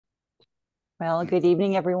Well, good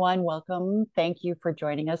evening, everyone. Welcome. Thank you for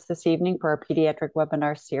joining us this evening for our pediatric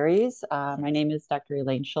webinar series. My name is Dr.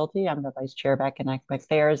 Elaine Schulte. I'm the Vice Chair of Academic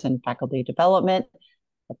Affairs and Faculty Development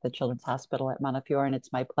at the Children's Hospital at Montefiore, and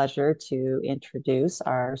it's my pleasure to introduce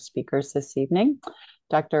our speakers this evening.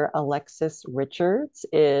 Dr. Alexis Richards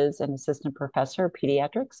is an assistant professor of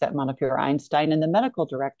pediatrics at Montefiore Einstein and the medical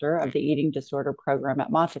director of the eating disorder program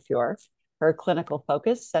at Montefiore. Her clinical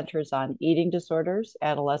focus centers on eating disorders,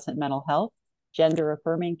 adolescent mental health,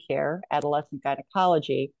 gender-affirming care, adolescent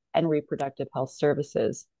gynecology, and reproductive health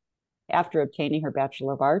services. After obtaining her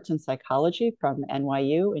Bachelor of Arts in Psychology from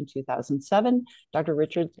NYU in 2007, Dr.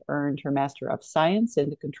 Richards earned her Master of Science in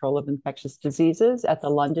the Control of Infectious Diseases at the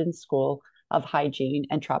London School of Hygiene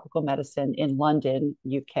and Tropical Medicine in London,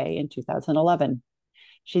 UK in 2011.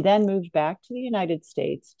 She then moved back to the United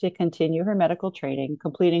States to continue her medical training,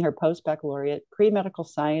 completing her post-baccalaureate pre-medical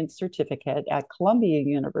science certificate at Columbia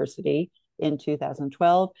University in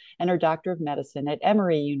 2012 and her Doctor of Medicine at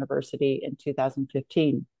Emory University in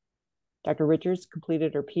 2015. Dr. Richards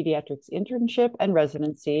completed her pediatrics internship and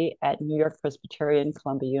residency at New York Presbyterian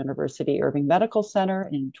Columbia University Irving Medical Center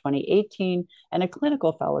in 2018 and a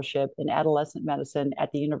clinical fellowship in adolescent medicine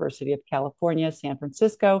at the University of California, San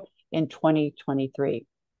Francisco in 2023.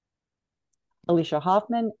 Alicia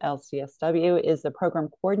Hoffman, LCSW, is the program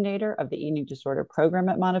coordinator of the eating disorder program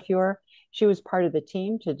at Montefiore. She was part of the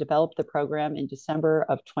team to develop the program in December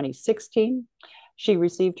of 2016. She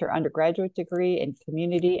received her undergraduate degree in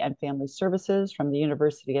community and family services from the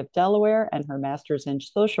University of Delaware and her master's in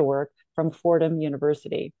social work from Fordham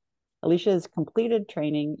University. Alicia has completed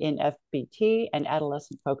training in FBT and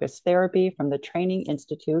adolescent-focused therapy from the Training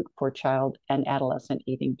Institute for Child and Adolescent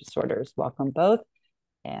Eating Disorders. Welcome both,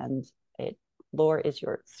 and the floor is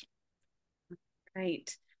yours.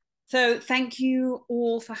 Great. So thank you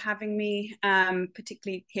all for having me,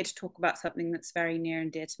 particularly here to talk about something that's very near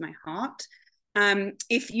and dear to my heart.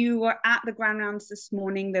 If you were at the Grand Rounds this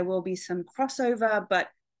morning, there will be some crossover, but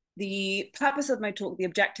the purpose of my talk, the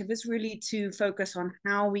objective is really to focus on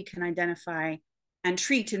how we can identify and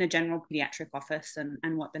treat in a general pediatric office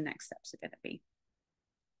and what the next steps are going to be.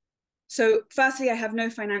 So firstly, I have no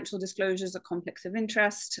financial disclosures or conflicts of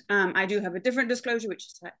interest. I do have a different disclosure, which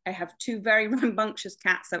is that I have two very rambunctious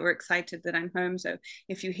cats that were excited that I'm home. So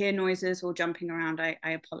if you hear noises or jumping around, I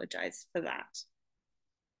apologize for that.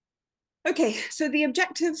 Okay, so the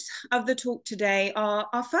objectives of the talk today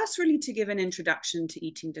are first really to give an introduction to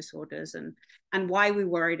eating disorders and why we're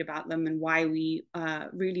worried about them and why we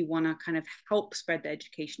really want to kind of help spread the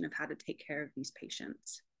education of how to take care of these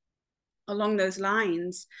patients. Along those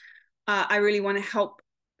lines, I really want to help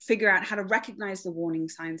figure out how to recognize the warning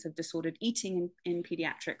signs of disordered eating in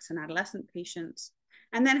pediatrics and adolescent patients,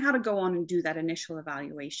 and then how to go on and do that initial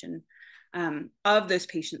evaluation of those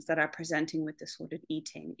patients that are presenting with disordered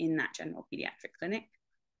eating in that general pediatric clinic.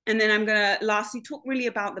 And then I'm going to lastly talk really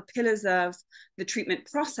about the pillars of the treatment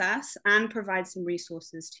process and provide some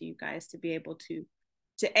resources to you guys to be able to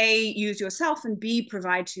A, use yourself, and B,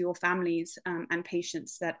 provide to your families and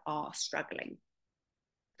patients that are struggling.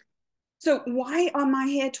 So why am I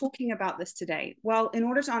here talking about this today? Well, in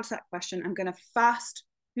order to answer that question, I'm going to first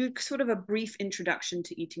do sort of a brief introduction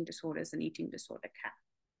to eating disorders and eating disorder care.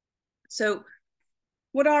 So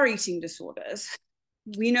what are eating disorders?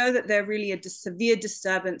 We know that they're really a severe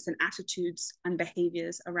disturbance in attitudes and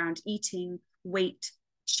behaviors around eating, weight,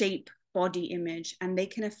 shape, body image, and they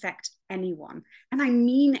can affect anyone. And I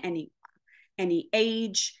mean anyone, any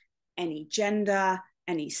age, any gender,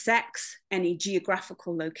 any sex, any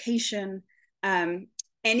geographical location.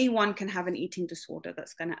 Anyone can have an eating disorder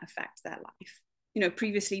that's going to affect their life. You know,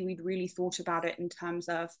 previously we'd really thought about it in terms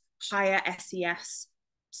of higher SES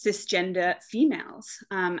cisgender females,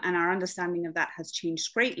 and our understanding of that has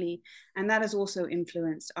changed greatly, and that has also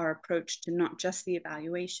influenced our approach to not just the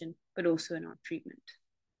evaluation, but also in our treatment.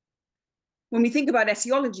 When we think about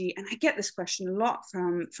etiology, and I get this question a lot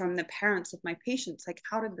from the parents of my patients, like,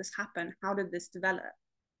 how did this happen? How did this develop?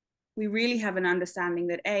 We really have an understanding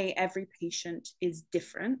that every patient is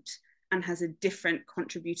different and has a different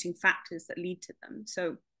contributing factors that lead to them.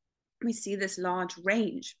 So we see this large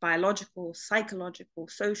range, biological, psychological,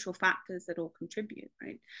 social factors that all contribute,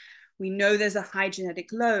 right? We know there's a high genetic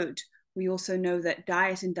load. We also know that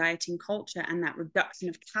diet and dieting culture and that reduction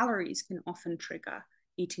of calories can often trigger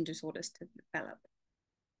eating disorders to develop.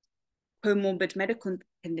 Comorbid medical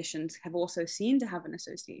conditions have also seen to have an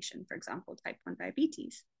association, for example, type 1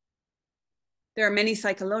 diabetes. There are many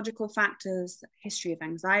psychological factors, history of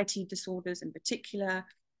anxiety disorders in particular,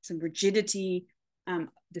 some rigidity,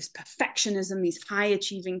 this perfectionism, these high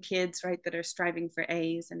achieving kids, right, that are striving for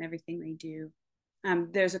A's in everything they do.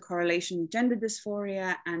 There's a correlation with gender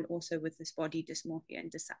dysphoria and also with this body dysmorphia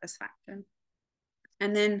and dissatisfaction.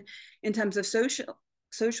 And then in terms of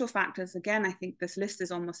social factors, again, I think this list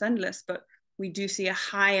is almost endless, but we do see a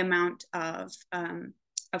high amount of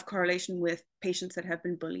correlation with patients that have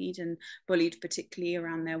been bullied, and bullied particularly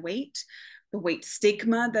around their weight, the weight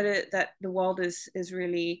stigma that the world is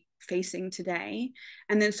really facing today,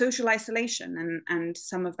 and then social isolation, and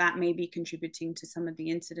some of that may be contributing to some of the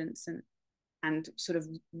incidents and sort of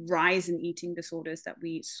rise in eating disorders that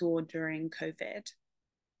we saw during COVID.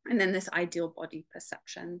 And then this ideal body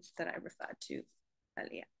perception that I referred to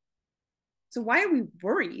earlier. So why are we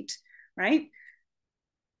worried, right?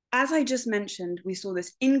 As I just mentioned, we saw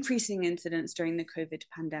this increasing incidence during the COVID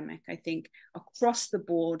pandemic, I think across the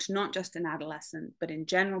board, not just in adolescent, but in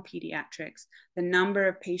general pediatrics, the number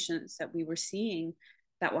of patients that we were seeing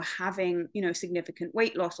that were having, significant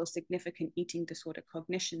weight loss or significant eating disorder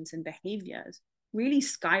cognitions and behaviors really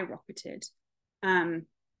skyrocketed. And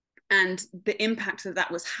the impact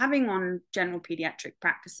that was having on general pediatric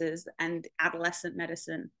practices and adolescent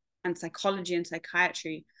medicine and psychology and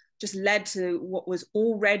psychiatry just led to what was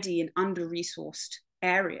already an under-resourced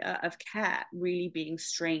area of care really being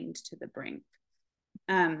strained to the brink.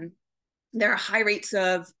 There are high rates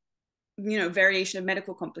of, variation of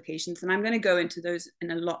medical complications, and I'm going to go into those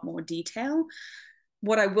in a lot more detail.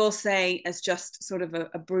 What I will say as just sort of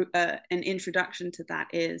an introduction to that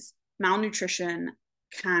is malnutrition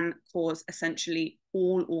can cause essentially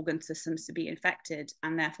all organ systems to be infected,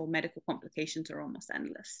 and therefore medical complications are almost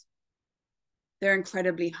endless. There are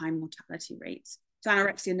incredibly high mortality rates. So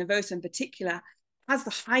anorexia nervosa in particular has the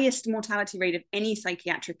highest mortality rate of any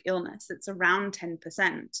psychiatric illness. It's around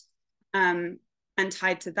 10%. And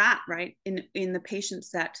tied to that, right, in the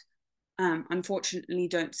patients that unfortunately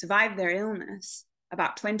don't survive their illness,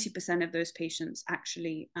 about 20% of those patients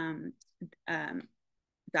actually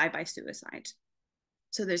die by suicide.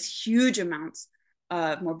 So there's huge amounts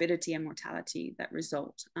of morbidity and mortality that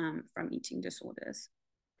result from eating disorders.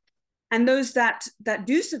 And those that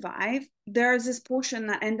do survive, there's this portion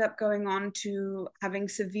that end up going on to having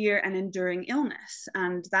severe and enduring illness.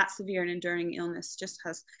 And that severe and enduring illness just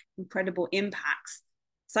has incredible impacts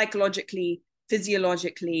psychologically,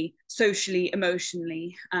 physiologically, socially,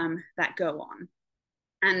 emotionally, that go on.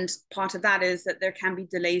 And part of that is that there can be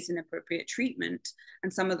delays in appropriate treatment,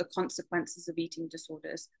 and some of the consequences of eating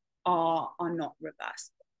disorders are not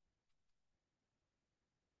reversible.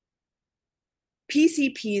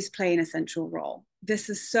 PCPs play an essential role. This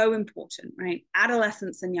is so important, right?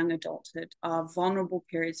 Adolescence and young adulthood are vulnerable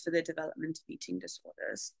periods for the development of eating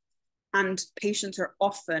disorders. And patients are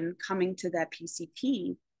often coming to their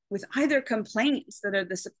PCP with either complaints that are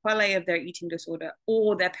the sequelae of their eating disorder,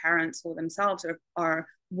 or their parents or themselves are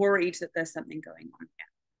worried that there's something going on here.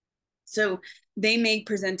 So they may be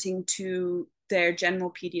presenting to their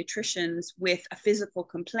general pediatricians with a physical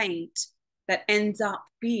complaint that ends up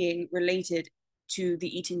being related to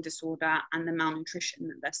the eating disorder and the malnutrition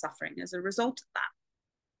that they're suffering as a result of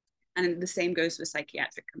that. And the same goes with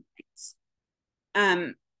psychiatric complaints.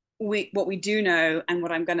 What we do know, and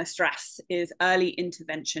what I'm going to stress, is early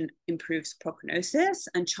intervention improves prognosis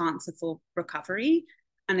and chance of full recovery.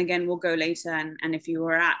 And again, we'll go later, and if you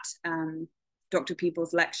were at Dr.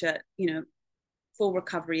 Peoples' lecture, full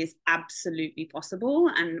recovery is absolutely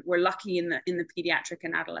possible, and we're lucky in the pediatric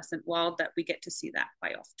and adolescent world that we get to see that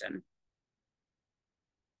quite often.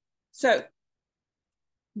 So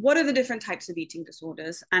what are the different types of eating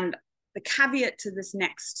disorders? And the caveat to this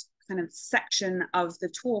next kind of section of the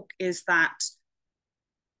talk is that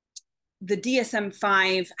the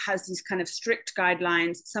DSM-5 has these kind of strict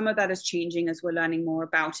guidelines. Some of that is changing as we're learning more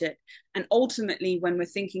about it. And ultimately, when we're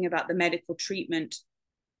thinking about the medical treatment,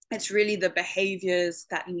 it's really the behaviors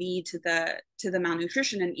that lead to the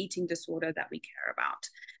malnutrition and eating disorder that we care about.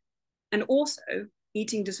 And also,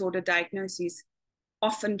 eating disorder diagnoses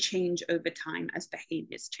often change over time as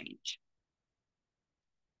behaviors change.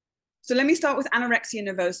 So let me start with anorexia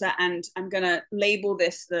nervosa, and I'm going to label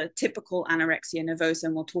this the typical anorexia nervosa,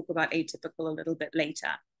 and we'll talk about atypical a little bit later.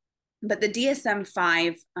 But the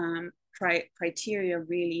DSM-5 criteria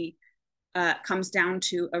really comes down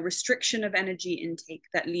to a restriction of energy intake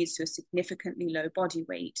that leads to a significantly low body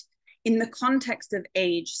weight in the context of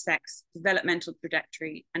age, sex, developmental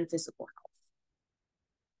trajectory, and physical health.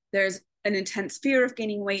 There's an intense fear of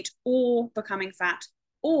gaining weight or becoming fat,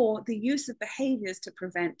 or the use of behaviors to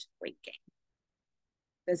prevent weight gain.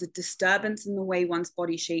 There's a disturbance in the way one's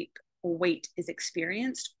body shape or weight is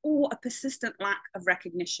experienced, or a persistent lack of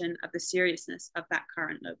recognition of the seriousness of that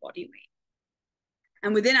current low body weight.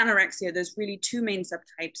 And within anorexia, there's really two main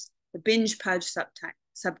subtypes: the binge purge subtype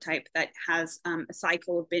subtype that has a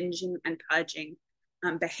cycle of binging and purging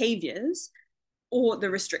behaviors, or the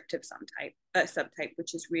restrictive subtype,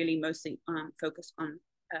 which is really mostly focused on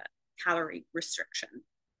calorie restriction.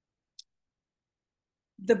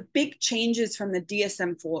 The big changes from the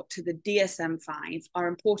DSM-4 to the DSM-5 are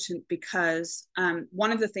important because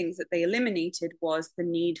one of the things that they eliminated was the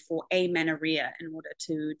need for amenorrhea in order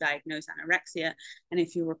to diagnose anorexia. And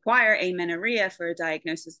if you require amenorrhea for a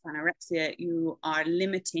diagnosis of anorexia, you are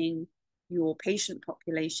limiting your patient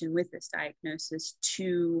population with this diagnosis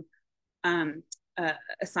to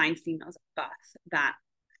assigned females at birth that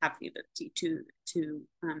have the ability to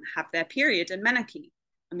have their period and menarche.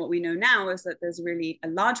 And what we know now is that there's really a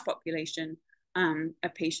large population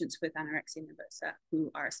of patients with anorexia nervosa who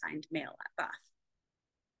are assigned male at birth.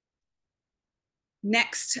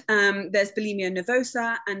 Next, there's bulimia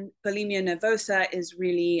nervosa, and bulimia nervosa is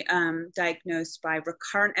really diagnosed by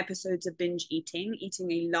recurrent episodes of binge eating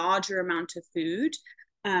a larger amount of food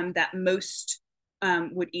that most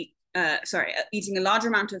would eat, eating a larger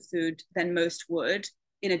amount of food than most would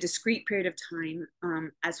in a discrete period of time,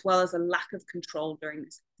 as well as a lack of control during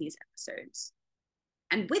these episodes.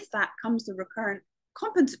 And with that comes the recurrent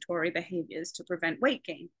compensatory behaviors to prevent weight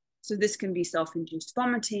gain. So this can be self-induced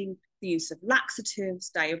vomiting, the use of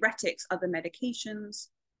laxatives, diuretics, other medications,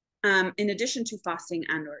 in addition to fasting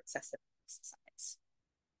and or excessive exercise.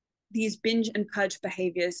 These binge and purge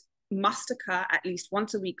behaviors must occur at least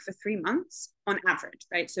once a week for 3 months on average,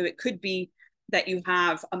 right? So it could be that you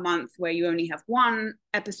have a month where you only have one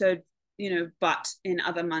episode, but in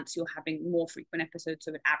other months you're having more frequent episodes,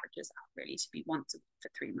 so it averages out really to be once a week for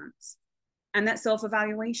 3 months. And that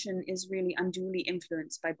self-evaluation is really unduly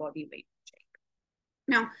influenced by body weight and shape.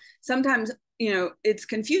 Now, sometimes, it's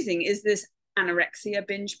confusing. Is this anorexia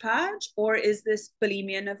binge purge, or is this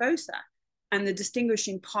bulimia nervosa? And the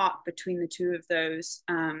distinguishing part between the two of those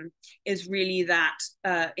is really that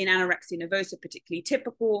in anorexia nervosa, particularly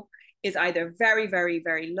typical, is either very, very,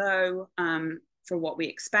 very low for what we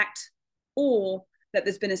expect, or that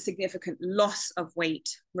there's been a significant loss of weight,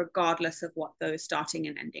 regardless of what those starting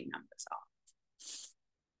and ending numbers are.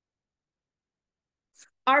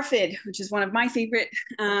 ARFID, which is one of my favorite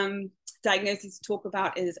diagnoses to talk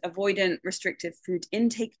about, is avoidant restrictive food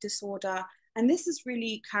intake disorder. And this is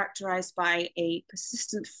really characterized by a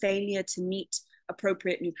persistent failure to meet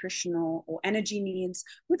appropriate nutritional or energy needs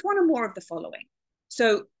with one or more of the following.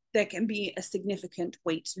 So there can be a significant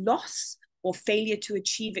weight loss or failure to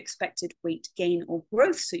achieve expected weight gain or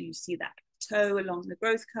growth. So you see that plateau along the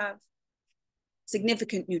growth curve.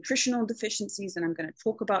 Significant nutritional deficiencies, and I'm going to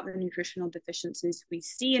talk about the nutritional deficiencies we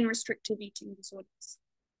see in restrictive eating disorders,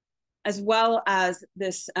 as well as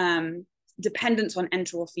this dependence on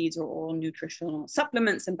enteral feeds or oral nutritional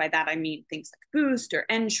supplements. And by that, I mean things like Boost or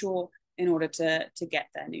Ensure in order to get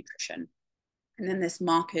their nutrition. And then this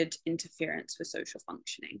marked interference with social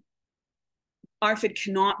functioning. ARFID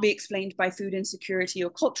cannot be explained by food insecurity or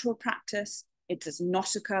cultural practice. It does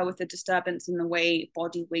not occur with a disturbance in the way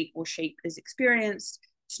body weight or shape is experienced.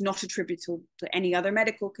 It's not attributable to any other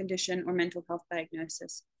medical condition or mental health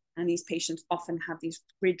diagnosis. And these patients often have these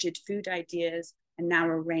rigid food ideas and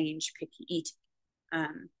narrow range picky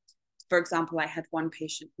eating. For example, I had one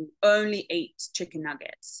patient who only ate chicken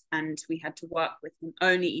nuggets, and we had to work with him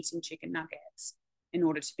only eating chicken nuggets in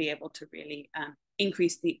order to be able to really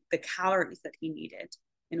increase the calories that he needed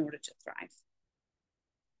in order to thrive.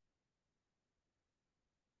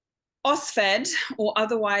 OSFED, or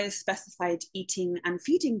otherwise specified eating and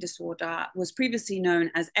feeding disorder, was previously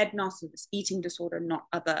known as EDNOS, so this eating disorder not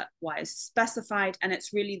otherwise specified, and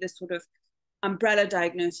it's really the sort of umbrella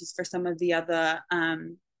diagnosis for some of the other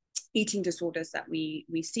eating disorders that we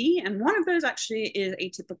see. And one of those actually is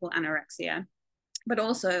atypical anorexia, but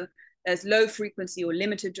also there's low frequency or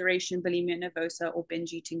limited duration bulimia nervosa or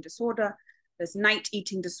binge eating disorder. There's night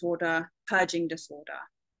eating disorder, purging disorder.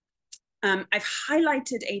 I've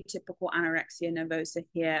highlighted atypical anorexia nervosa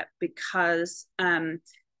here because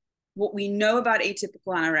what we know about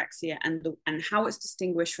atypical anorexia and how it's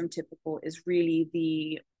distinguished from typical is really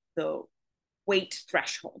the weight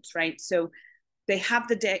thresholds, right? So they have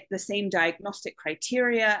the same diagnostic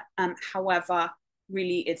criteria. However,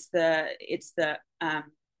 really it's the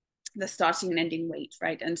starting and ending weight,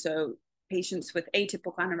 right? And so patients with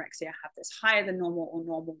atypical anorexia have this higher than normal or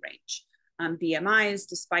normal range BMIs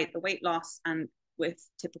despite the weight loss, and with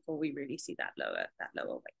typical we really see that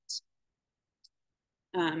lower weight.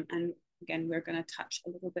 And again, we're going to touch a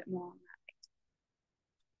little bit more on that.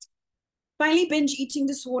 Finally, binge eating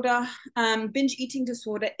disorder. Binge eating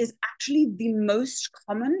disorder is actually the most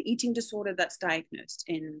common eating disorder that's diagnosed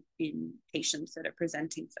in patients that are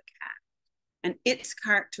presenting for care. And it's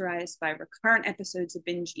characterized by recurrent episodes of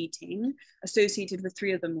binge eating associated with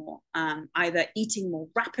three of them more, either eating more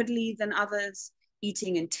rapidly than others,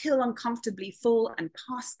 eating until uncomfortably full and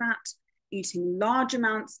past that, eating large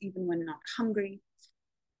amounts even when not hungry.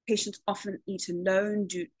 Patients often eat alone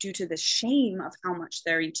due to the shame of how much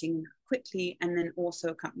they're eating quickly, and then also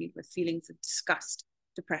accompanied with feelings of disgust,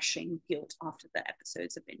 depression, guilt after the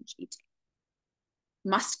episodes of binge eating.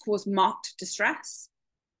 Must cause marked distress.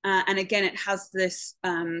 And again, it has this,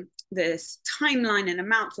 this timeline and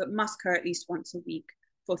amount, so it must occur at least once a week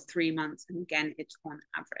for 3 months. And again, it's on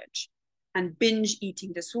average. And binge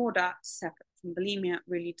eating disorder, separate from bulimia,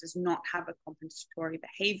 really does not have a compensatory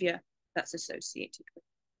behavior that's associated with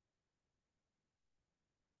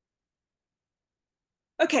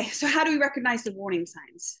it. Okay, so how do we recognize the warning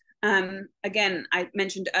signs? Again, I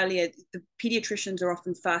mentioned earlier, the pediatricians are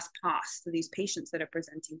often first pass for these patients that are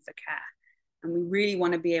presenting for care. And we really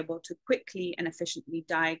want to be able to quickly and efficiently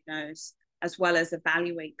diagnose as well as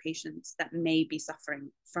evaluate patients that may be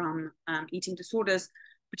suffering from eating disorders,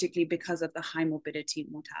 particularly because of the high morbidity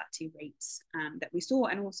and mortality rates that we saw.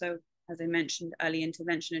 And also, as I mentioned, early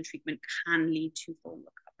intervention and treatment can lead to full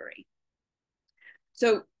recovery.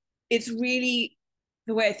 So it's really,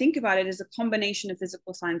 the way I think about it is a combination of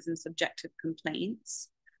physical signs and subjective complaints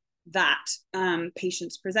that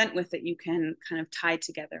patients present with that you can kind of tie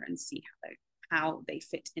together and see how they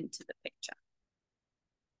fit into the picture.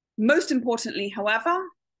 Most importantly, however,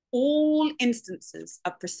 all instances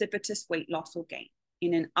of precipitous weight loss or gain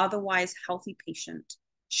in an otherwise healthy patient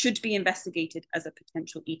should be investigated as a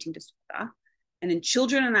potential eating disorder. And in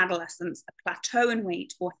children and adolescents, a plateau in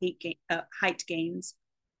weight or height gains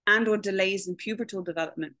and or delays in pubertal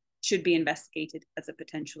development should be investigated as a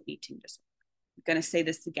potential eating disorder. I'm going to say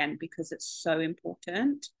this again because it's so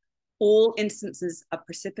important. All instances of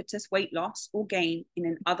precipitous weight loss or gain in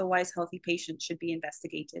an otherwise healthy patient should be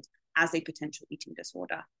investigated as a potential eating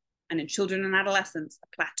disorder. And in children and adolescents, a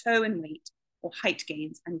plateau in weight or height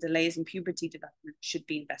gains and delays in puberty development should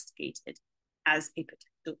be investigated as a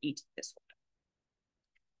potential eating disorder.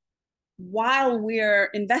 While we're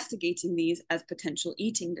investigating these as potential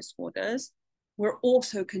eating disorders, we're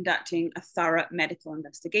also conducting a thorough medical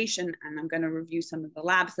investigation. And I'm going to review some of the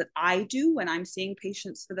labs that I do when I'm seeing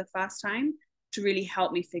patients for the first time to really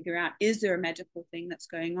help me figure out, is there a medical thing that's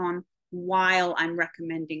going on while I'm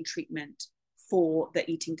recommending treatment for the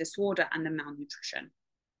eating disorder and the malnutrition.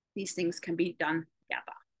 These things can be done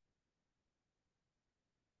together.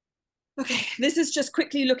 Okay, this is just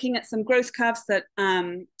quickly looking at some growth curves that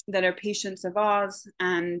are patients of ours.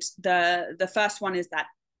 And the first one is that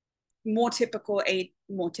atypical,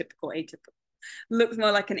 looks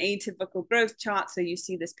more like an atypical growth chart. So you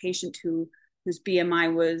see this patient whose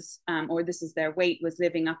BMI was, or this is their weight, was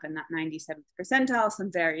living up in that 97th percentile,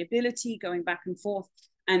 some variability going back and forth.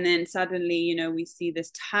 And then suddenly, you know, we see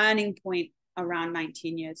this turning point around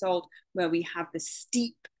 19 years old where we have this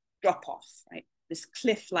steep drop off, right? This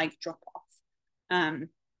cliff-like drop off.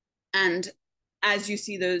 And as you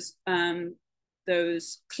see those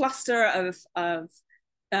cluster of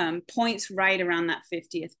points right around that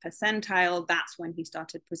 50th percentile, that's when he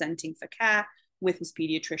started presenting for care with his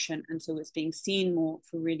pediatrician. And so it's being seen more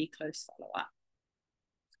for really close follow-up.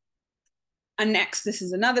 And next, this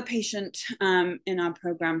is another patient in our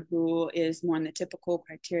program who is more in the typical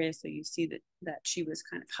criteria. So you see that she was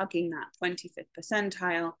kind of hugging that 25th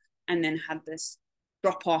percentile and then had this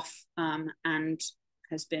drop off and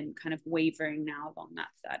has been kind of wavering now along that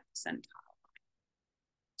 3rd percentile.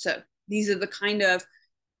 So these are the kind of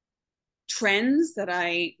trends that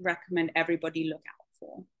I recommend everybody look out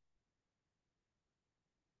for.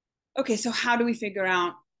 Okay, so how do we figure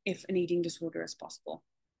out if an eating disorder is possible?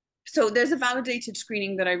 So there's a validated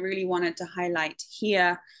screening that I really wanted to highlight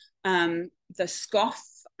here. The SCOF,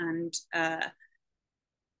 and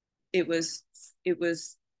it was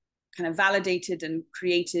kind of validated and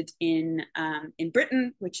created in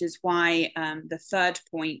Britain, which is why the 3rd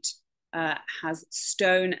point has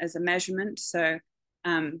stone as a measurement. So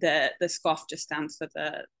the SCOF just stands for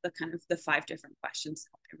the kind of the 5 different questions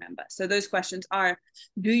to remember. So those questions are: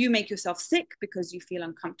 do you make yourself sick because you feel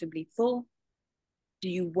uncomfortably full? Do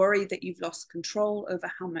you worry that you've lost control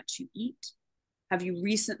over how much you eat? Have you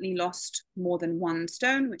recently lost more than 1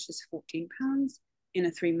 stone, which is 14 pounds, in a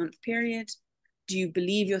 3-month period? Do you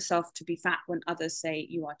believe yourself to be fat when others say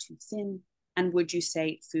you are too thin? And would you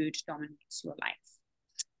say food dominates your life?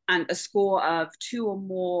 And a score of 2 or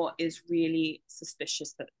more is really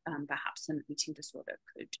suspicious that perhaps an eating disorder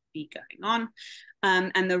could be going on.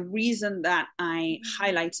 And the reason that I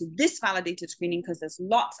highlighted this validated screening, because there's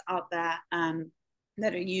lots out there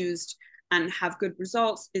that are used and have good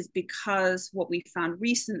results is because what we found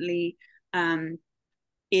recently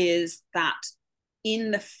is that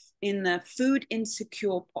in the food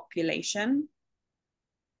insecure population,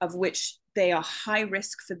 of which they are high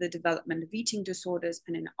risk for the development of eating disorders,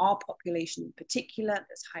 and in our population in particular,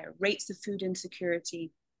 there's higher rates of food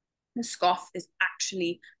insecurity. The SCOFF is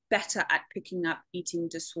actually better at picking up eating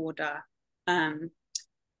disorder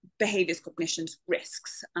behaviors, cognitions,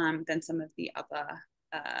 risks than some of the other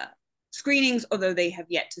screenings, although they have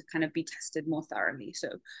yet to kind of be tested more thoroughly. So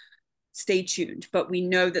stay tuned. But we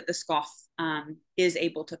know that the SCOFF is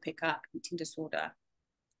able to pick up eating disorder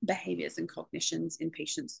behaviors and cognitions in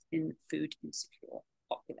patients in food insecure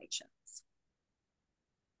populations.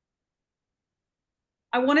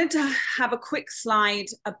 I wanted to have a quick slide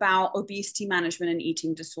about obesity management and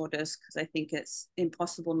eating disorders, because I think it's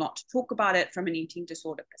impossible not to talk about it from an eating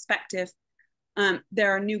disorder perspective.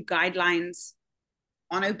 There are new guidelines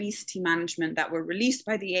on obesity management that were released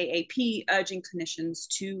by the AAP, urging clinicians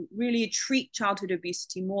to really treat childhood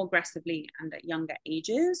obesity more aggressively and at younger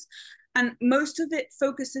ages. And most of it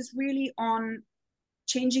focuses really on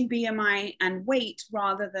changing BMI and weight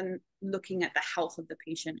rather than looking at the health of the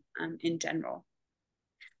patient in general.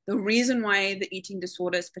 The reason why the eating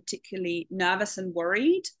disorder is particularly nervous and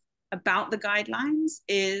worried about the guidelines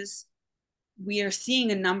is we are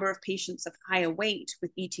seeing a number of patients of higher weight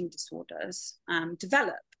with eating disorders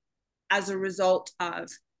develop as a result of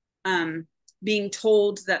being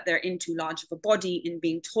told that they're in too large of a body and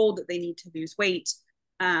being told that they need to lose weight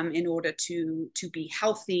in order to be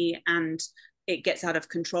healthy, and it gets out of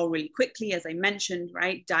control really quickly. As I mentioned,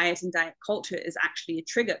 right, diet and diet culture is actually a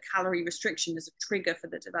trigger. Calorie restriction is a trigger for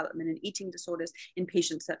the development in eating disorders in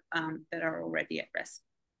patients that are already at risk.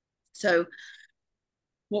 So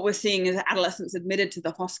what we're seeing is adolescents admitted to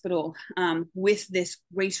the hospital with this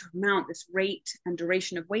greater amount, this rate and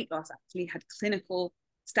duration of weight loss actually had clinical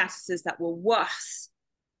statuses that were worse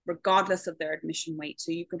regardless of their admission weight.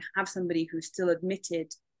 So you can have somebody who's still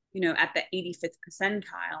admitted, at the 85th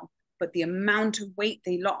percentile, but the amount of weight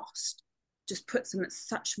they lost just puts them at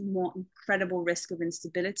such more incredible risk of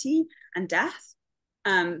instability and death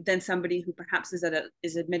than somebody who perhaps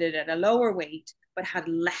is admitted at a lower weight, but had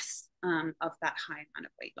less of that high amount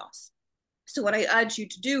of weight loss. So what I urge you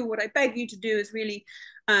to do, what I beg you to do is really,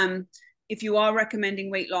 if you are recommending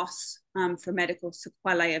weight loss for medical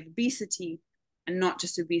sequelae of obesity, and not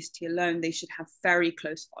just obesity alone, they should have very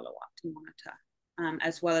close follow-up to monitor,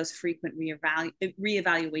 as well as frequent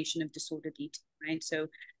reevaluation of disordered eating, right? So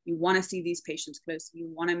you want to see these patients closely.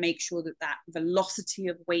 You want to make sure that that velocity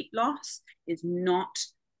of weight loss is not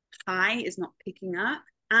high, is not picking up,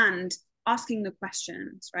 and asking the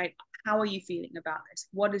questions, right? How are you feeling about this?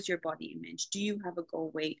 What is your body image? Do you have a goal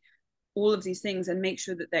weight? All of these things, and make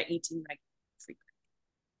sure that they're eating regularly, frequently.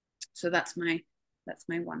 So that's my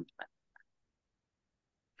one plan.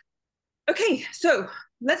 Okay, so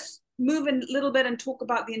let's move in a little bit and talk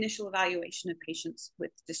about the initial evaluation of patients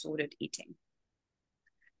with disordered eating.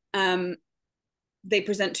 They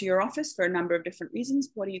present to your office for a number of different reasons.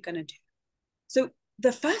 What are you going to do? So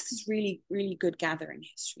the first is really, really good gathering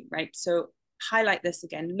history, right? So highlight this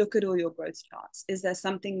again. Look at all your growth charts. Is there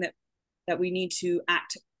something that we need to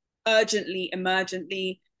act urgently,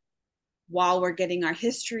 emergently, while we're getting our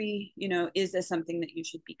history? Is there something that you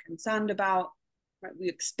should be concerned about? Right? We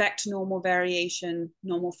expect normal variation,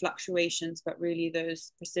 normal fluctuations, but really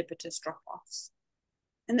those precipitous drop-offs.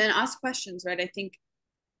 And then ask questions, right? I think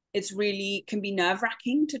it's really can be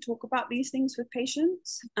nerve-wracking to talk about these things with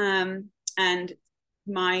patients. And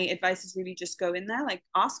my advice is really just go in there, like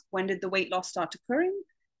ask, when did the weight loss start occurring?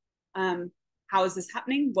 How is this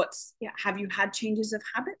happening? Have you had changes of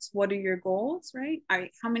habits? What are your goals, right?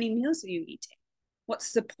 How many meals are you eating?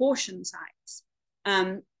 What's the portion size?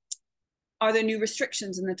 Are there new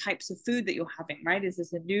restrictions in the types of food that you're having, right? Is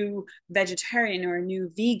this a new vegetarian or a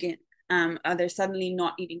new vegan? Are they suddenly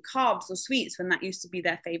not eating carbs or sweets when that used to be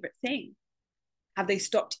their favorite thing? Have they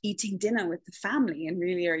stopped eating dinner with the family and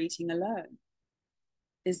really are eating alone?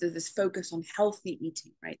 Is there this focus on healthy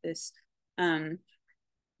eating, right? This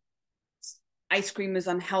ice cream is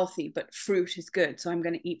unhealthy, but fruit is good, so I'm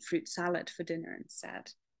going to eat fruit salad for dinner instead.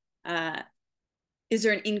 Is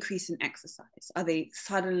there an increase in exercise? Are they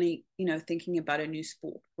suddenly, thinking about a new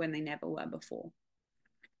sport when they never were before?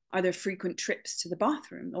 Are there frequent trips to the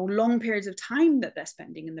bathroom or long periods of time that they're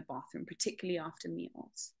spending in the bathroom, particularly after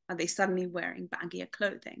meals? Are they suddenly wearing baggier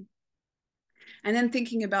clothing? And then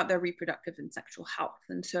thinking about their reproductive and sexual health.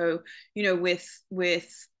 And so,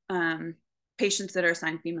 with patients that are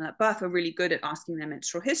assigned female at birth, we're really good at asking their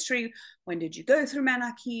menstrual history. When did you go through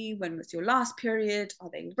menarche? When was your last period?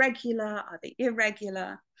 Are they regular? Are they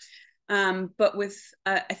irregular? But with,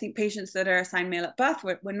 I think, patients that are assigned male at birth,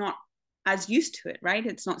 we're not as used to it, right?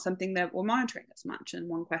 It's not something that we're monitoring as much. And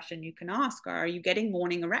one question you can ask are you getting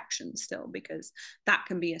morning erections still? Because that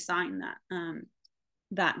can be a sign that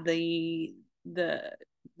that the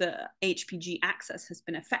HPG axis has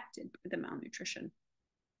been affected by the malnutrition.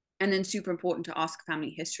 And then super important to ask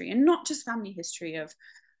family history, and not just family history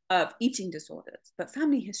of eating disorders, but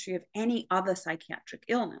family history of any other psychiatric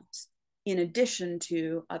illness, in addition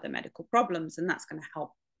to other medical problems. And that's going to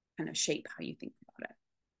help kind of shape how you think about it.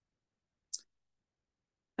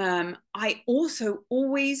 I also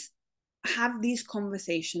always have these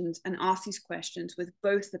conversations and ask these questions with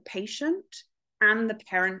both the patient and the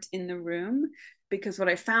parent in the room, because what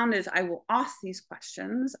I found is I will ask these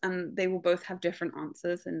questions and they will both have different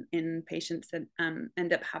answers in patients that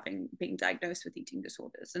end up being diagnosed with eating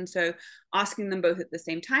disorders. And so asking them both at the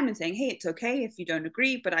same time and saying, hey, it's okay if you don't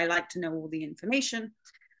agree, but I like to know all the information.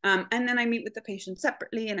 And then I meet with the patient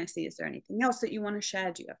separately and I see, is there anything else that you want to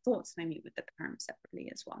share? Do you have thoughts? And I meet with the parent separately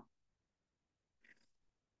as well.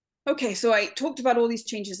 Okay, so I talked about all these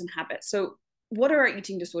changes in habits. So what are our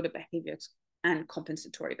eating disorder behaviors and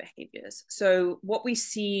compensatory behaviors? So what we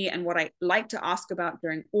see and what I like to ask about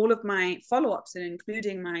during all of my follow-ups and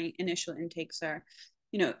including my initial intakes are,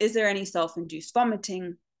 is there any self-induced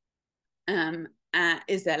vomiting?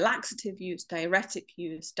 Is there laxative use, diuretic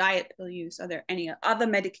use, diet pill use? Are there any other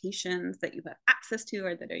medications that you have access to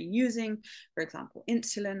or that are using, for example,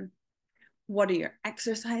 insulin? What are your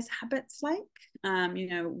exercise habits like?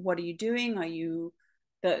 What are you doing?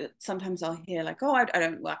 Sometimes I'll hear like, oh, I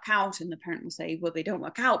don't work out. And the parent will say, well, they don't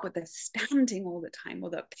work out, but they're standing all the time, or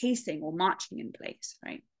they're pacing or marching in place,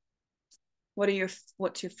 right?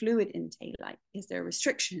 What's your fluid intake like? Is there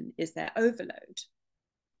restriction? Is there overload?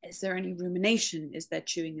 Is there any rumination? Is there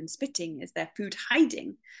chewing and spitting? Is there food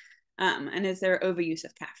hiding? And is there overuse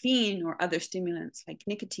of caffeine or other stimulants like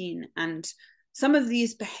nicotine? And some of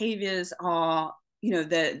these behaviors are,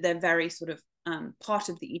 they're very sort of part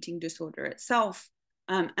of the eating disorder itself.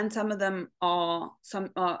 And some of them are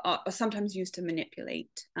sometimes used to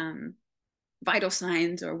manipulate vital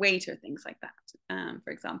signs or weight or things like that. For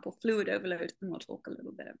example, fluid overload, and we'll talk a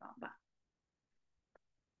little bit about that.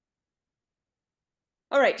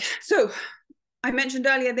 All right, so I mentioned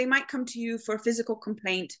earlier, they might come to you for a physical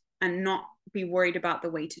complaint and not be worried about the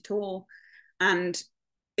weight at all. And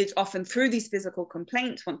it's often through these physical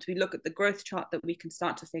complaints, once we look at the growth chart, that we can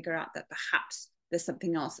start to figure out that perhaps there's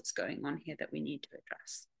something else that's going on here that we need to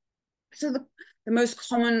address. So the most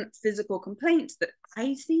common physical complaints that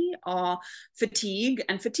I see are fatigue,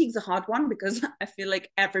 and fatigue's a hard one because I feel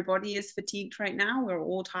like everybody is fatigued right now. We're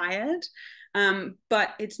all tired, but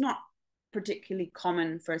it's not particularly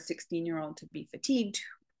common for a 16-year-old to be fatigued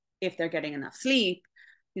if they're getting enough sleep,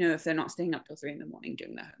 if they're not staying up till 3 a.m.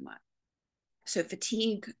 doing their homework. So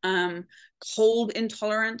fatigue, cold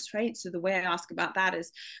intolerance, right? So the way I ask about that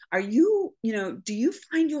is, do you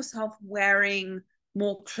find yourself wearing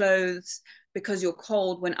more clothes because you're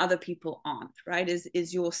cold when other people aren't, right?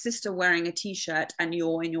 Is your sister wearing a t-shirt and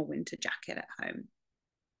you're in your winter jacket at home?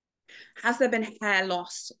 Has there been hair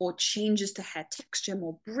loss or changes to hair texture,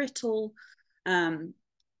 more brittle, and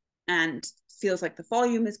feels like the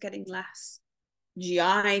volume is getting less?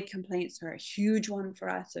 GI complaints are a huge one for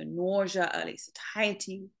us. So nausea, early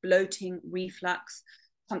satiety, bloating, reflux,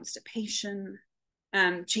 constipation,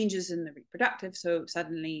 changes in the reproductive. So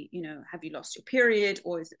suddenly, have you lost your period,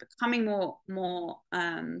 or is it becoming more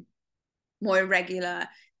irregular?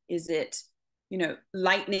 Is it,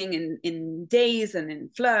 lightning in days and in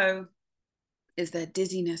flow? Is there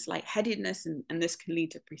dizziness, lightheadedness, and this can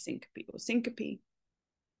lead to presyncope or syncope?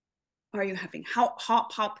 Are you having heart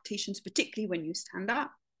palpitations, particularly when you stand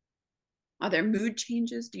up? Are there mood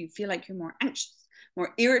changes? Do you feel like you're more anxious,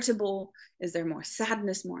 more irritable? Is there more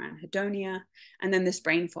sadness, more anhedonia? And then this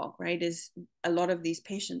brain fog, right? Is a lot of these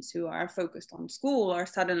patients who are focused on school are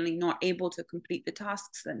suddenly not able to complete the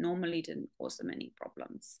tasks that normally didn't cause them any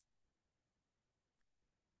problems.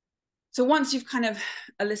 So once you've kind of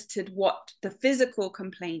listed what the physical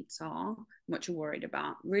complaints are, what you're worried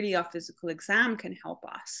about, really our physical exam can help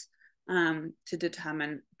us to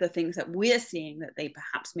determine the things that we're seeing that they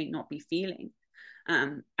perhaps may not be feeling.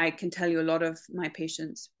 I can tell you a lot of my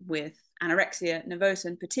patients with anorexia nervosa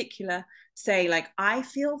in particular say, like, I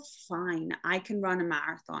feel fine. I can run a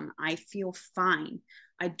marathon. I feel fine.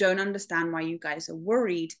 I don't understand why you guys are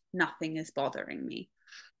worried. Nothing is bothering me.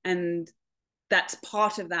 And that's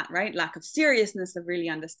part of that, right? Lack of seriousness of really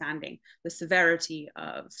understanding the severity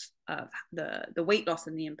of the weight loss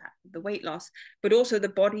and the impact of the weight loss. But also the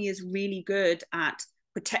body is really good at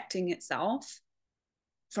protecting itself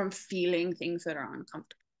from feeling things that are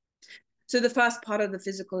uncomfortable. So the first part of the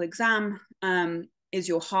physical exam is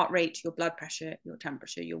your heart rate, your blood pressure, your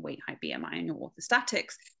temperature, your weight, height, BMI, and your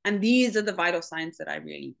orthostatics. And these are the vital signs that I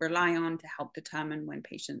really rely on to help determine when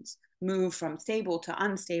patients move from stable to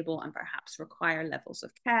unstable and perhaps require levels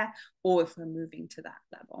of care, or if we're moving to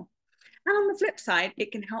that level. And on the flip side,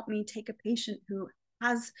 it can help me take a patient who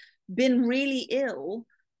has been really ill,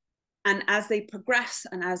 and as they progress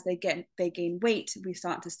and as they gain weight, we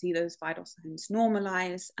start to see those vital signs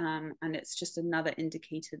normalize, and it's just another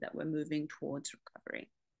indicator that we're moving towards recovery.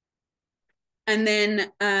 And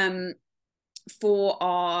then for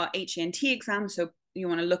our HENT exam, so you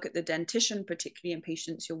want to look at the dentition, particularly in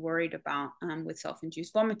patients you're worried about with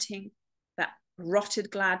self-induced vomiting, that parotid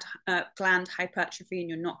gland hypertrophy, and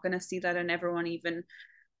you're not going to see that in everyone. Even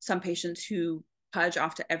some patients who purge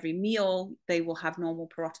after every meal, they will have normal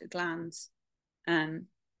parotid glands.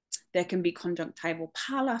 There can be conjunctival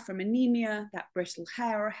pallor from anemia, that brittle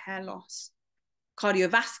hair or hair loss.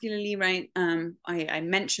 Cardiovascularly, right? I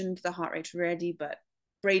mentioned the heart rate already, but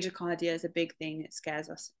bradycardia is a big thing. It scares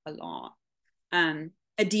us a lot.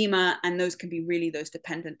 Edema, and those can be really those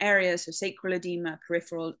dependent areas. So sacral edema,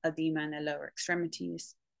 peripheral edema in the lower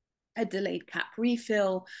extremities. A delayed cap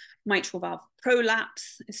refill, mitral valve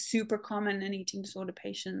prolapse is super common in eating disorder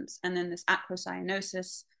patients. And then this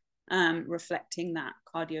acrocyanosis, reflecting that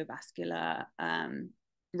cardiovascular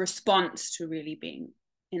response to really being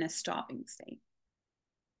in a starving state.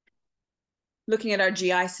 Looking at our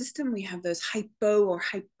GI system, we have those hypo or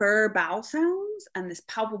hyper bowel sounds and this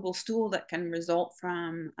palpable stool that can result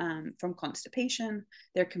from constipation.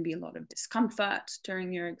 There can be a lot of discomfort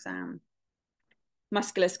during your exam.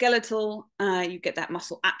 Musculoskeletal, you get that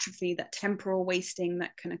muscle atrophy, that temporal wasting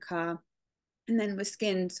that can occur. And then with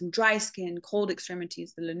skin, some dry skin, cold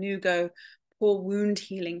extremities, the lanugo, poor wound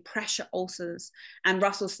healing, pressure ulcers, and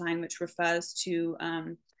Russell's sign, which refers to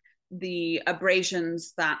the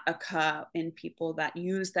abrasions that occur in people that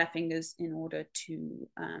use their fingers in order to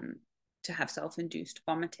have self-induced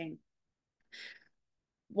vomiting.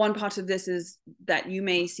 One part of this is that you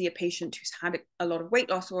may see a patient who's had a lot of weight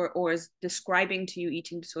loss or is describing to you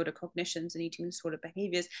eating disorder cognitions and eating disorder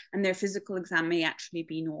behaviors, and their physical exam may actually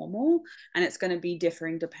be normal, and it's going to be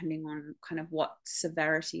differing depending on kind of what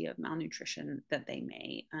severity of malnutrition that they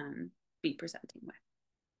may be presenting with.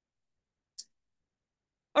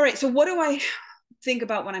 All right, so what do I think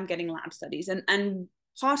about when I'm getting lab studies? And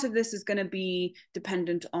part of this is going to be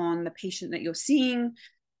dependent on the patient that you're seeing,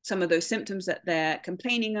 some of those symptoms that they're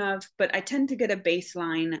complaining of, but I tend to get a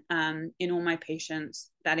baseline in all my patients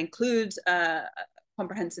that includes a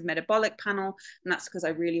comprehensive metabolic panel, and that's because I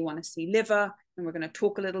really want to see liver, and we're going to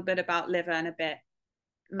talk a little bit about liver in a bit,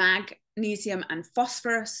 magnesium and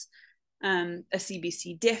phosphorus, a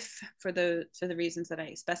CBC diff for the reasons that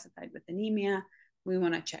I specified with anemia. We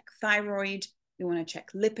want to check thyroid, we want to check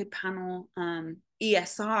lipid panel,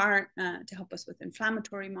 ESR to help us with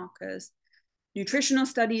inflammatory markers. Nutritional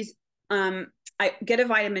studies, I get a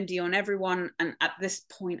vitamin D on everyone, and at this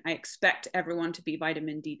point I expect everyone to be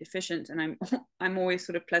vitamin D deficient, and I'm always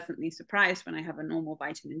sort of pleasantly surprised when I have a normal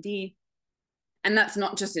vitamin D. And that's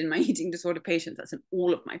not just in my eating disorder patients, that's in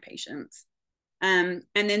all of my patients. And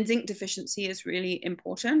then zinc deficiency is really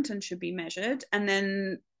important and should be measured. And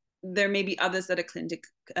then there may be others that are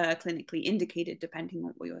clinically indicated depending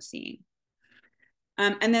on what you're seeing.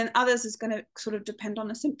 And then others is going to sort of depend on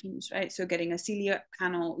the symptoms, right? So getting a celiac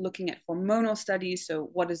panel, looking at hormonal studies. So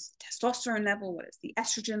what is testosterone level? What is the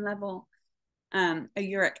estrogen level? A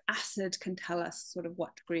uric acid can tell us sort of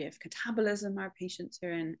what degree of catabolism our patients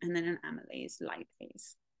are in, and then an amylase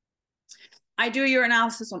lipase. I do a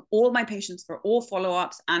urinalysis on all my patients for all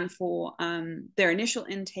follow-ups and for their initial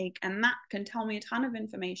intake, and that can tell me a ton of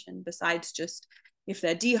information besides just if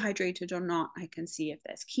they're dehydrated or not. I can see if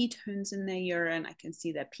there's ketones in their urine. I can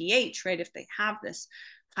see their pH, right? If they have this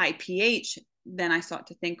high pH, then I start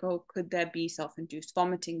to think, oh, could there be self-induced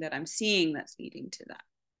vomiting that I'm seeing that's leading to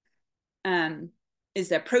that? Is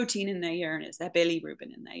there protein in their urine? Is there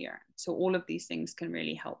bilirubin in their urine? So all of these things can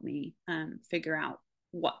really help me figure out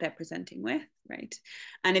what they're presenting with, right?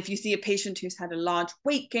 And if you see a patient who's had a large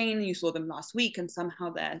weight gain, you saw them last week, and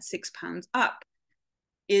somehow they're 6 pounds up,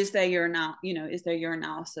 is their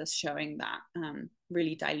urinalysis showing that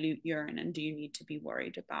really dilute urine, and do you need to be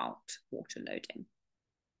worried about water loading?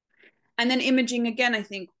 And then imaging, again, I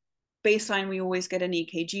think baseline, we always get an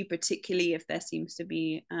EKG, particularly if there seems to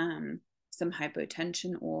be some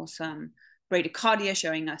hypotension or some bradycardia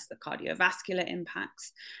showing us the cardiovascular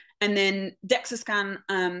impacts. And then DEXA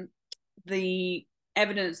scan, the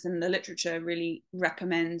evidence in the literature really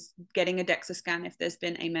recommends getting a DEXA scan if there's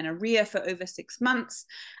been amenorrhea for over 6 months.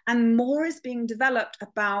 And more is being developed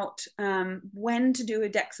about when to do a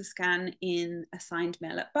DEXA scan in assigned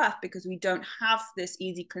male at birth, because we don't have this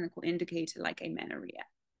easy clinical indicator like amenorrhea.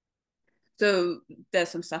 So there's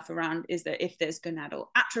some stuff around, is that if there's gonadal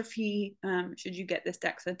atrophy, should you get this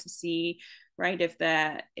DEXA to see, right, if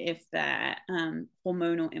their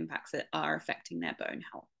hormonal impacts that are affecting their bone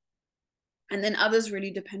health. And then others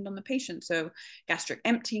really depend on the patient. So gastric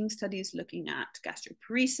emptying studies looking at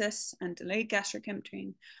gastroparesis and delayed gastric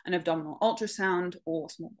emptying, an abdominal ultrasound, or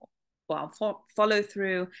small bowel follow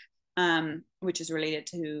through, which is related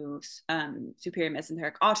to superior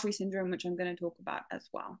mesenteric artery syndrome, which I'm going to talk about as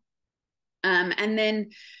well. And then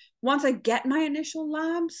once I get my initial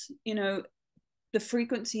labs, you know, the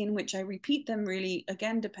frequency in which I repeat them really,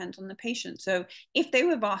 again, depends on the patient. So if they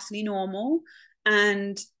were vastly normal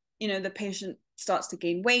and, you know, the patient starts to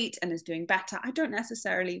gain weight and is doing better, I don't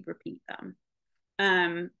necessarily repeat them.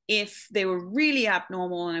 If they were really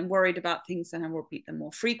abnormal and I'm worried about things, then I will repeat them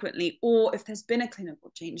more frequently. Or if there's been a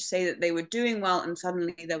clinical change, say that they were doing well and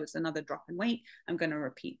suddenly there was another drop in weight, I'm going to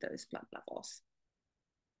repeat those blood levels.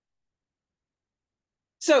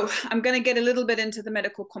 So I'm going to get a little bit into the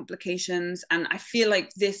medical complications, and I feel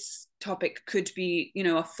like this topic could be, you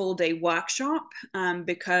know, a full day workshop,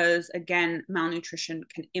 because again, malnutrition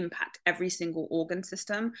can impact every single organ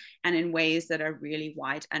system and in ways that are really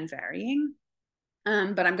wide and varying.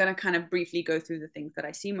 But I'm going to kind of briefly go through the things that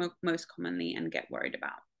I see most commonly and get worried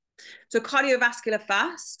about. So cardiovascular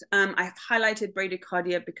first, I've highlighted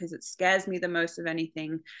bradycardia because it scares me the most of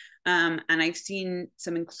anything. And I've seen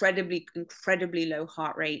some incredibly low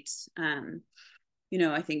heart rates, you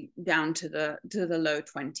know, I think down to the low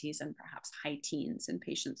 20s and perhaps high teens in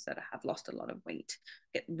patients that have lost a lot of weight.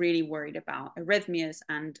 Get really worried about arrhythmias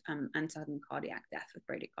and sudden cardiac death with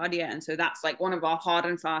bradycardia. And so that's like one of our hard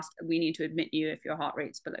and fast, we need to admit you if your heart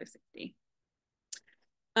rate's below 50.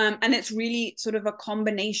 And it's really sort of a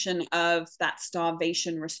combination of that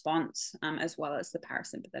starvation response, as well as the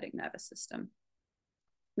parasympathetic nervous system.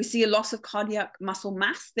 We see a loss of cardiac muscle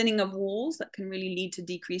mass, thinning of walls that can really lead to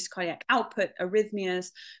decreased cardiac output,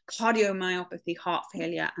 arrhythmias, cardiomyopathy, heart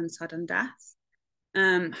failure, and sudden death.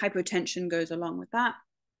 Hypotension goes along with that.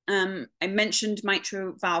 I mentioned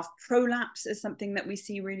mitral valve prolapse is something that we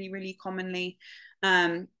see really commonly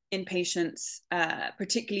in patients,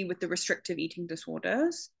 particularly with the restrictive eating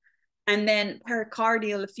disorders. And then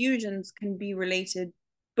pericardial effusions can be related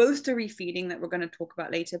both to refeeding that we're going to talk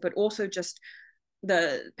about later, but also just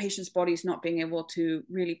the patient's body's not being able to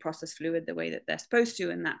really process fluid the way that they're supposed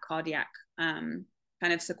to, and that cardiac kind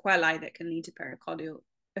of sequelae that can lead to pericardial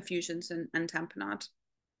effusions and tamponade.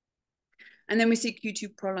 And then we see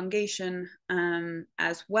Q2 prolongation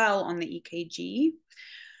as well on the EKG.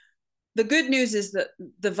 The good news is that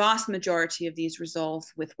the vast majority of these resolve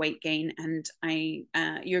with weight gain, and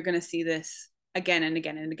you're going to see this again and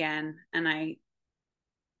again and again. And I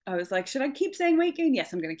was like, should I keep saying weight gain?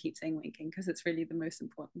 Yes, I'm going to keep saying weight gain because it's really the most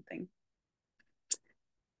important thing.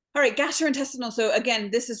 All right, gastrointestinal. So again,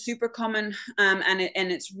 this is super common, and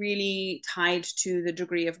it's really tied to the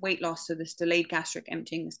degree of weight loss. So this delayed gastric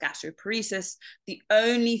emptying, this gastroparesis. The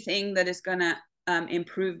only thing that is going to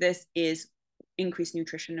improve this is increased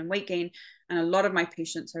nutrition and weight gain. And a lot of my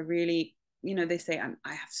patients are really, you know, they say,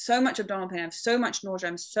 I have so much abdominal pain, I have so much nausea,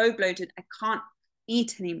 I'm so bloated, I can't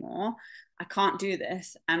eat anymore, I can't do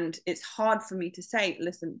this. And it's hard for me to say,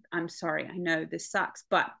 listen, I'm sorry, I know this sucks,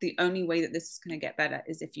 but the only way that this is going to get better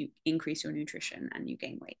is if you increase your nutrition and you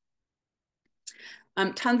gain weight.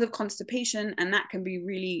 Tons of constipation, and that can be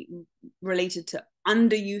really related to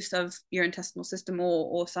underuse of your intestinal system,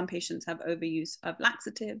 or some patients have overuse of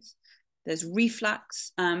laxatives. There's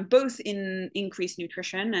reflux, both in increased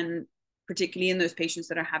nutrition and particularly in those patients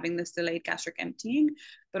that are having this delayed gastric emptying,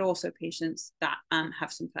 but also patients that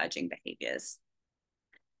have some purging behaviors.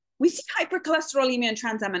 We see hypercholesterolemia and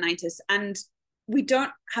transaminitis, and we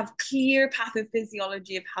don't have clear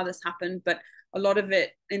pathophysiology of how this happened, but a lot of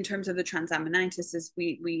it in terms of the transaminitis is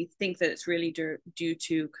we think that it's really due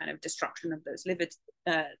to kind of destruction of those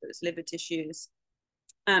liver tissues.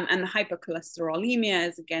 And the hypercholesterolemia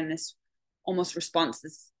is, again, this almost response,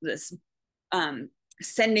 this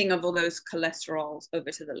sending of all those cholesterols over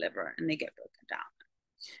to the liver, and they get broken down.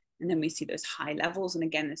 And then we see those high levels. And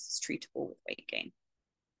again, this is treatable with weight gain.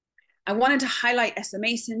 I wanted to highlight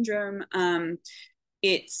SMA syndrome.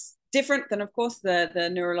 It's different than, of course, the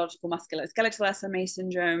neurological musculoskeletal SMA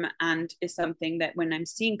syndrome, and is something that when I'm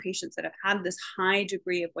seeing patients that have had this high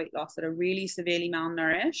degree of weight loss that are really severely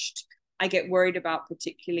malnourished, I get worried about,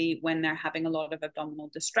 particularly when they're having a lot of abdominal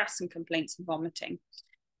distress and complaints and vomiting.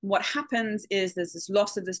 What happens is there's this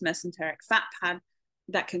loss of this mesenteric fat pad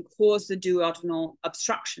that can cause the duodenal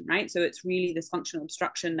obstruction, right? So it's really this functional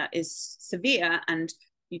obstruction that is severe, and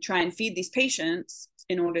you try and feed these patients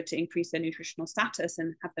in order to increase their nutritional status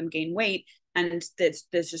and have them gain weight, and there's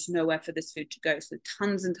just nowhere for this food to go. So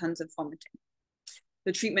tons and tons of vomiting.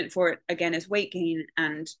 The treatment for it, again, is weight gain,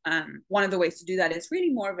 and one of the ways to do that is really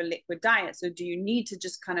more of a liquid diet. So do you need to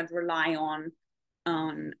just kind of rely on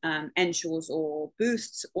ensures or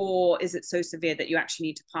boosts, or is it so severe that you actually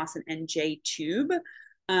need to pass an NJ tube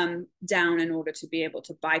down in order to be able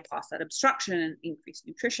to bypass that obstruction and increase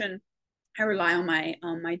nutrition? I rely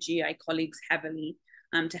on my GI colleagues heavily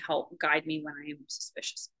to help guide me when I am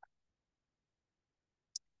suspicious.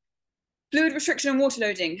 Fluid restriction and water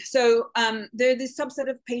loading. So there are this subset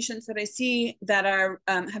of patients that I see that are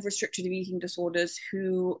have restrictive eating disorders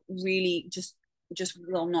who really just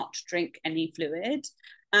will not drink any fluid.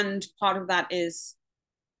 And part of that is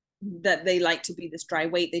that they like to be this dry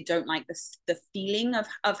weight. They don't like the feeling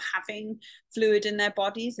of having fluid in their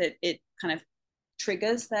bodies. It kind of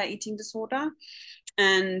triggers their eating disorder.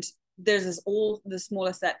 And there's the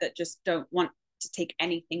smaller set that just don't want to take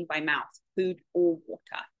anything by mouth, food or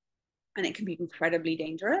water. And it can be incredibly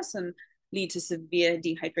dangerous and lead to severe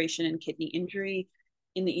dehydration and kidney injury.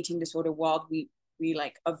 In the eating disorder world, we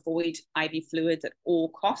like avoid IV fluids at all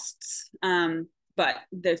costs. But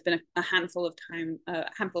there's been a handful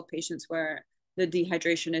of patients where the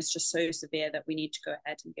dehydration is just so severe that we need to go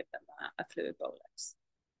ahead and give them a fluid bolus.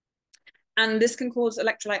 And this can cause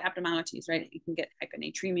electrolyte abnormalities, right? You can get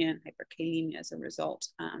hypernatremia and hyperkalemia as a result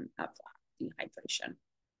of dehydration.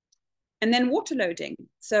 And then water loading.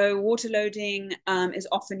 So water loading is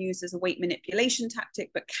often used as a weight manipulation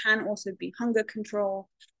tactic, but can also be hunger control.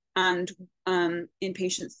 And in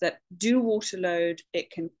patients that do water load,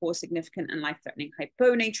 it can cause significant and life-threatening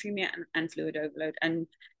hyponatremia and fluid overload. And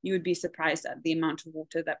you would be surprised at the amount of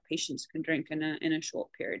water that patients can drink in a short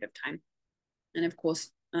period of time. And of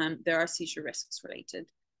course, there are seizure risks related,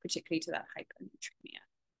 particularly to that hyponatremia.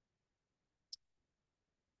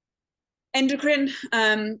 Endocrine.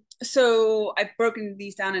 So I've broken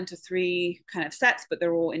these down into three kind of sets, but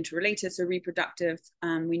they're all interrelated. So reproductive,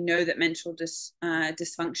 we know that menstrual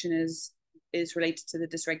dysfunction is related to the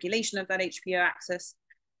dysregulation of that HPO axis.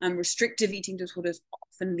 Restrictive eating disorders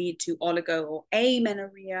often lead to oligo or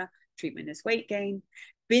amenorrhea. Treatment is weight gain.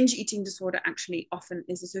 Binge eating disorder actually often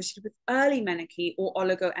is associated with early menarche or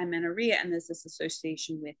oligoamenorrhea, and there's this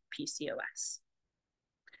association with PCOS.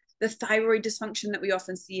 The thyroid dysfunction that we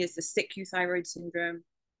often see is the sick euthyroid syndrome.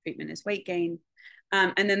 Treatment is weight gain.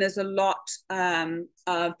 And then there's a lot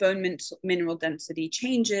of bone mineral density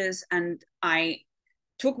changes. And I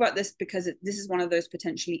talk about this because this is one of those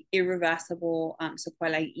potentially irreversible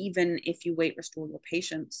sequelae. Even if you weight restore your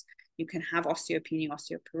patients, you can have osteopenia,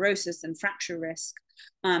 osteoporosis, and fracture risk.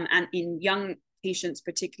 And in young patients,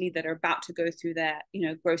 particularly that are about to go through their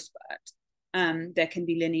growth spurt, there can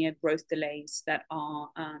be linear growth delays that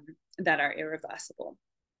are irreversible.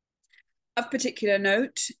 Of particular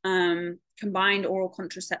note, combined oral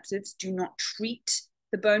contraceptives do not treat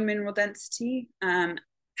the bone mineral density.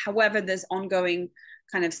 However, there's ongoing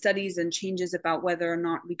kind of studies and changes about whether or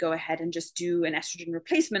not we go ahead and just do an estrogen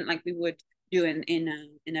replacement like we would do in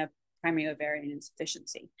a primary ovarian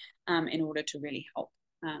insufficiency in order to really help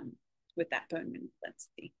with that bone mineral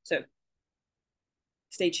density. So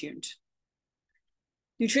stay tuned.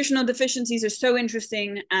 Nutritional deficiencies are so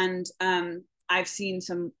interesting, and I've seen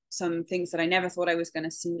some things that I never thought I was going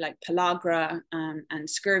to see, like pellagra and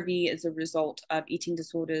scurvy as a result of eating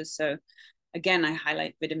disorders. So again, I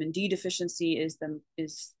highlight vitamin D deficiency is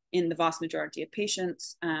in the vast majority of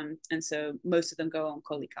patients, and so most of them go on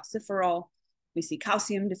cholecalciferol. We see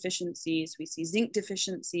calcium deficiencies, we see zinc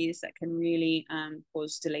deficiencies that can really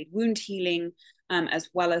cause delayed wound healing,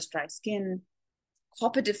 as well as dry skin.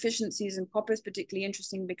 Copper deficiencies, and copper is particularly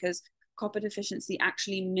interesting because copper deficiency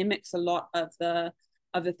actually mimics a lot of the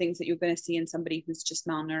things that you're going to see in somebody who's just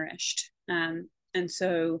malnourished. And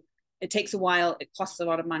so it takes a while, it costs a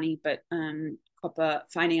lot of money, but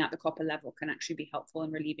finding out the copper level can actually be helpful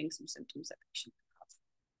in relieving some symptoms that patients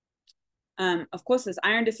have. Of course, there's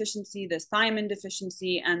iron deficiency, there's thiamine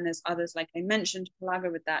deficiency, and there's others like I mentioned, pellagra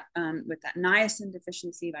with that niacin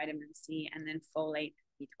deficiency, vitamin C, and then folate,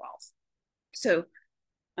 B12. So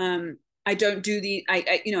I don't do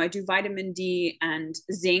I do vitamin D and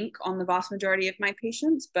zinc on the vast majority of my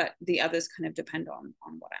patients, but the others kind of depend on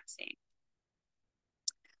what I'm seeing.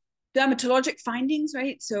 Dermatologic findings,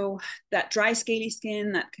 right? So that dry, scaly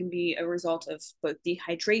skin, that can be a result of both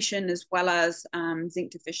dehydration as well as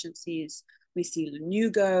zinc deficiencies. We see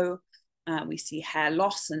lanugo, we see hair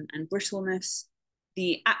loss and brittleness.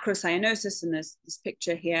 The acrocyanosis, and there's this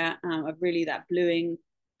picture here of really that bluing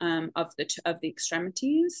of the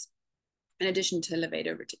extremities. In addition to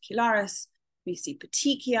levator reticularis, we see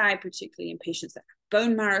petechiae, particularly in patients that have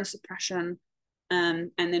bone marrow suppression,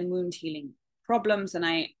 and then wound healing problems. And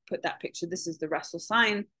I put that picture, this is the Russell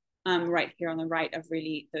sign, right here on the right, of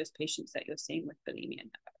really those patients that you're seeing with bulimia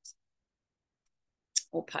nervosa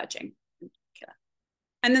or purging in particular.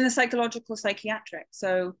 And then the psychological psychiatric.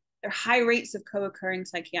 So there are high rates of co-occurring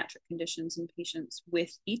psychiatric conditions in patients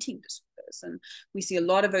with eating disorders. And we see a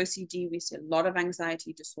lot of OCD, we see a lot of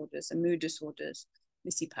anxiety disorders and mood disorders.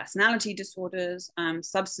 We see personality disorders,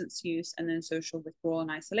 substance use, and then social withdrawal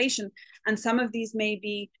and isolation. And some of these may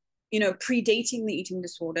be, predating the eating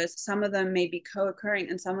disorders. Some of them may be co-occurring,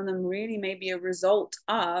 and some of them really may be a result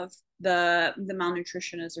of the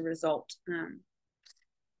malnutrition as a result.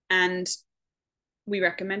 And we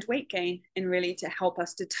recommend weight gain, and really to help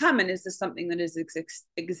us determine, is this something that is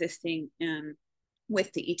existing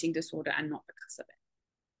with the eating disorder and not because of it.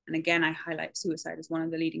 And again, I highlight suicide as one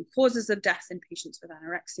of the leading causes of death in patients with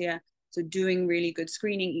anorexia. So doing really good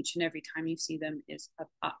screening each and every time you see them is of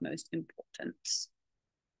utmost importance.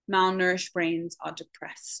 Malnourished brains are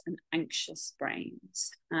depressed and anxious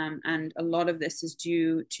brains. And a lot of this is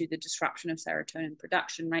due to the disruption of serotonin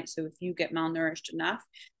production, right? So if you get malnourished enough,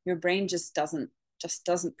 your brain just doesn't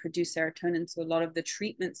produce serotonin. So a lot of the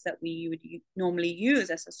treatments that we would normally use,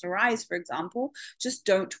 SSRIs, for example, just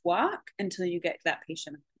don't work until you get that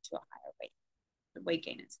patient up to a higher weight. The weight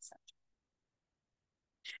gain is essential.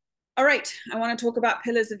 All right, I want to talk about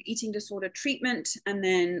pillars of eating disorder treatment, and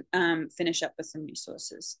then finish up with some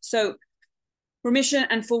resources. So remission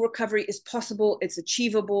and full recovery is possible. It's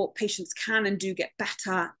achievable. Patients can and do get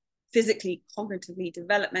better physically, cognitively,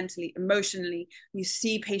 developmentally, emotionally. You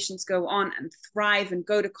see patients go on and thrive and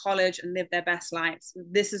go to college and live their best lives.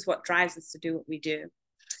 This is what drives us to do what we do.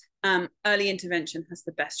 Early intervention has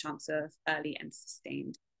the best chance of early and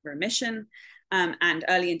sustained remission, and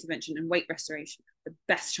early intervention and weight restoration have the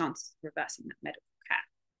best chance of reversing that medical care.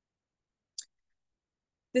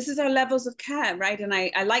 This is our levels of care, right? And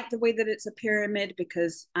I like the way that it's a pyramid,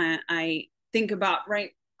 because I think about,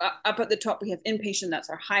 right, up at the top, we have inpatient, that's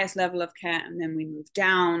our highest level of care, and then we move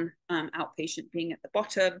down, outpatient being at the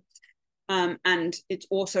bottom. And it's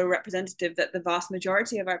also representative that the vast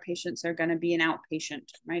majority of our patients are going to be an outpatient,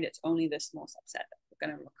 right? It's only the small subset that are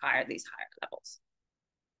going to require these higher levels.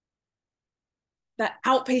 That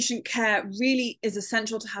outpatient care really is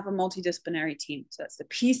essential to have a multidisciplinary team. So that's the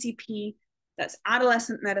PCP, that's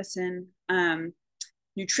adolescent medicine,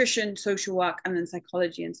 nutrition, social work, and then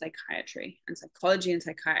psychology and psychiatry. And psychology and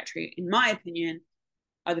psychiatry, in my opinion,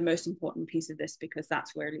 are the most important piece of this, because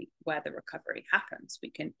that's where the recovery happens.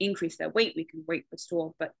 We can increase their weight, we can weight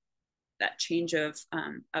restore, but that change of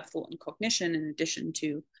thought and cognition, in addition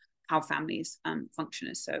to how families function,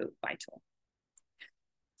 is so vital.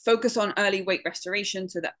 Focus on early weight restoration.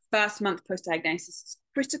 So that first month post-diagnosis is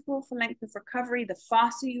critical for length of recovery. The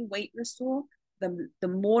faster you weight restore, the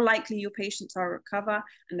more likely your patients are to recover,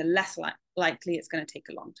 and the less likely it's going to take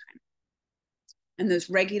a long time. And those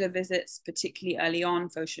regular visits, particularly early on,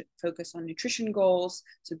 focus on nutrition goals.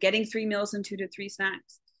 So getting 3 meals and 2 to 3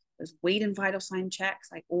 snacks. Those weight and vital sign checks.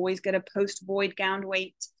 I always get a post-void gown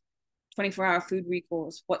weight, 24-hour food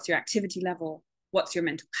recalls. What's your activity level? What's your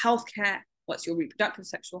mental health care? What's your reproductive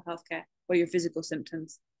sexual health care? What are your physical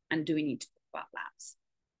symptoms? And do we need to talk about labs?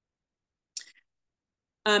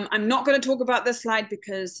 I'm not going to talk about this slide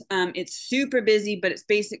because it's super busy, but it's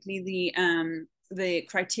basically the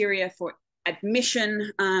criteria for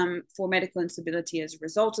admission for medical instability as a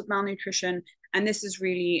result of malnutrition. And this is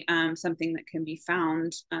really something that can be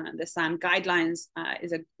found. The SAM guidelines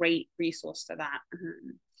is a great resource for that.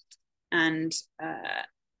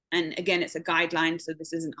 And again, it's a guideline, so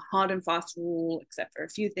this isn't a hard and fast rule, except for a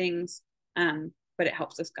few things, but it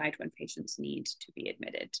helps us guide when patients need to be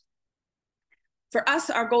admitted. For us,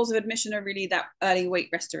 our goals of admission are really that early weight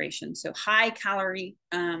restoration. So high calorie,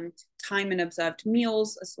 time and observed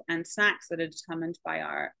meals and snacks that are determined by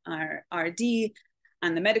our RD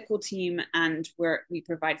and the medical team. And we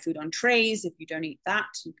provide food on trays. If you don't eat that,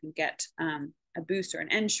 you can get a boost or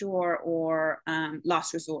an Ensure, or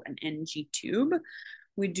last resort, an NG tube.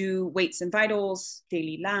 We do weights and vitals,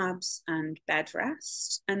 daily labs, and bed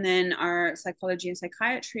rest. And then our psychology and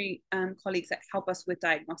psychiatry colleagues that help us with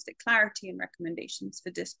diagnostic clarity and recommendations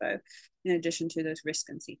for DISPO, in addition to those risk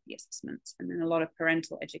and safety assessments. And then a lot of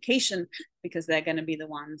parental education, because they're going to be the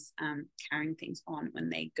ones carrying things on when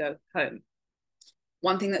they go home.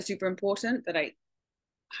 One thing that's super important that I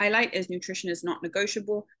highlight is nutrition is not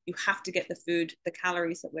negotiable. You have to get the food, the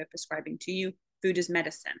calories that we're prescribing to you. Food is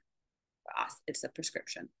medicine. For us, it's a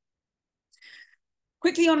prescription.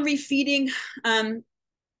 Quickly on refeeding,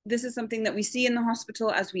 this is something that we see in the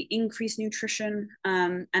hospital as we increase nutrition,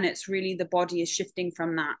 and it's really the body is shifting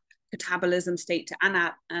from that catabolism state to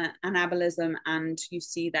anabolism, and you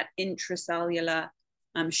see that intracellular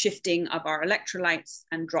shifting of our electrolytes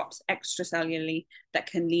and drops extracellularly that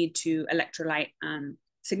can lead to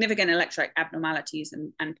significant electrolyte abnormalities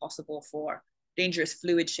and possible for dangerous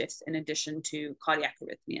fluid shifts in addition to cardiac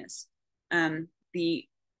arrhythmias. The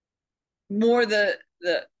more the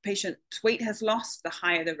patient's weight has lost, the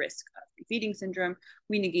higher the risk of feeding syndrome.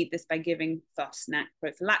 We negate this by giving Fosnac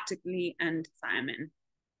prophylactically and thiamine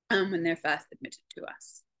when they're first admitted to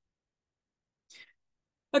us.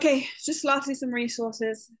 Okay, just lastly, some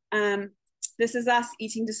resources. This is us,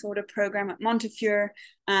 eating disorder program at Montefiore.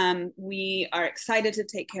 We are excited to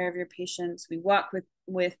take care of your patients. We work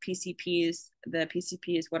with PCPs. The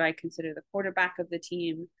PCP is what I consider the quarterback of the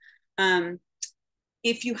team.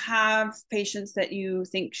 If you have patients that you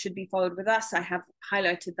think should be followed with us, I have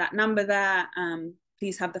highlighted that number there.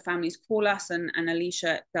 Please have the families call us, and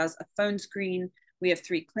Alicia does a phone screen. We have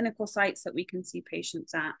 3 clinical sites that we can see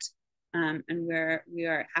patients at, and we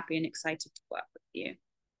are happy and excited to work with you.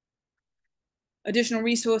 Additional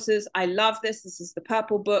resources, I love this. This is the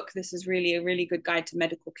Purple Book. This is really a really good guide to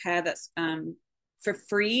medical care that's for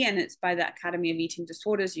free, and it's by the Academy of Eating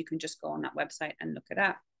Disorders. You can just go on that website and look it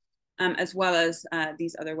up, as well as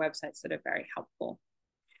these other websites that are very helpful.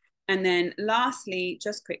 And then lastly,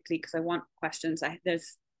 just quickly, because I want questions, I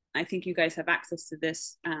think you guys have access to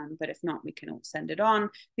this, but if not, we can all send it on.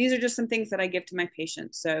 These are just some things that I give to my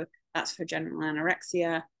patients. So that's for general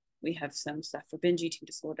anorexia. We have some stuff for binge eating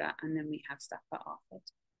disorder, and then we have stuff for ARFID.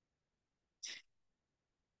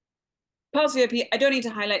 Pulse VOP, I don't need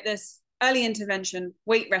to highlight this. Early intervention,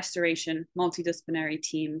 weight restoration, multidisciplinary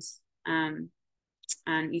teams, and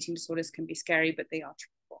eating disorders can be scary, but they are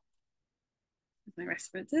treatable. That's my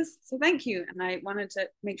references. So thank you. And I wanted to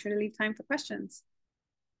make sure to leave time for questions.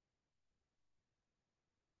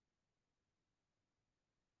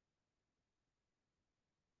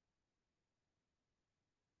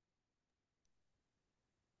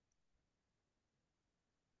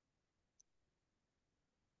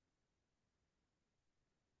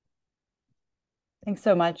 Thanks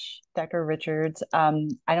so much, Dr. Richards. I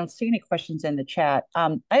don't see any questions in the chat.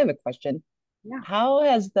 I have a question. Yeah. How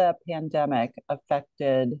has the pandemic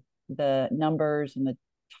affected the numbers and the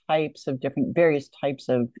various types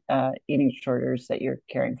of eating disorders that you're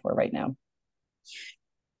caring for right now?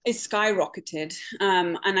 It's skyrocketed,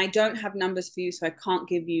 and I don't have numbers for you, so I can't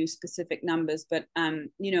give you specific numbers. But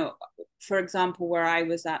you know, for example, where I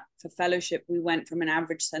was at for fellowship, we went from an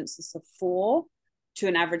average census of 4 to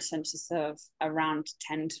an average census of around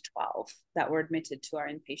 10 to 12 that were admitted to our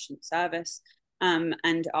inpatient service.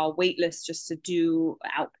 And our wait list just to do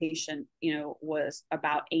outpatient, you know, was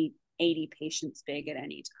about 80 patients big at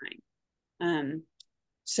any time.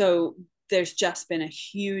 So there's just been a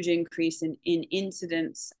huge increase in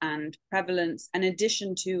incidence and prevalence, in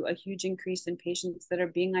addition to a huge increase in patients that are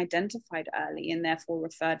being identified early and therefore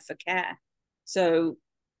referred for care. So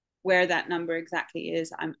where that number exactly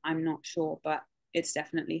is, I'm not sure, but it's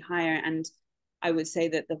definitely higher. And I would say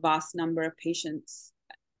that the vast number of patients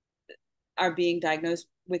are being diagnosed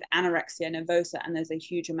with anorexia nervosa, and there's a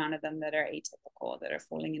huge amount of them that are atypical, that are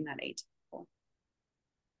falling in that atypical.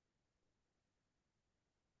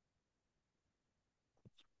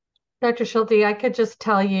 Dr. Schulte, I could just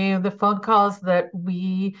tell you the phone calls that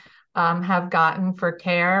we have gotten for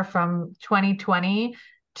care from 2020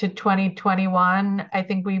 to 2021. I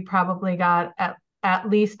think we probably got at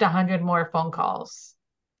least 100 more phone calls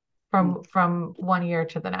from one year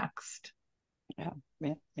to the next. Yeah.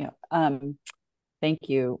 Thank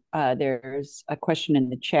you. There's a question in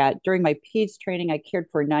the chat. During my PEDS training, I cared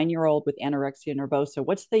for a 9-year-old with anorexia nervosa.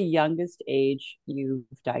 What's the youngest age you've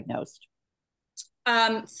diagnosed?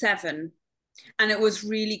 7, and it was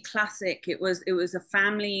really classic. It was a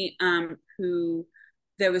family who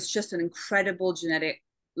there was just an incredible genetic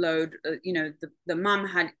load. You know, the mum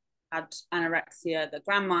had anorexia, the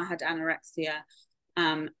grandma had anorexia,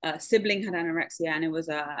 a sibling had anorexia, and it was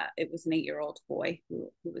an 8-year-old boy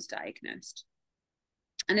who was diagnosed.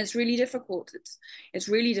 And it's really difficult. It's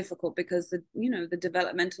really difficult because the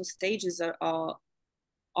developmental stages are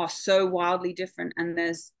so wildly different, and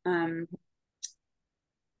there's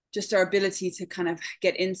just our ability to kind of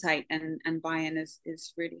get insight and buy-in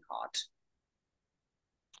is really hard.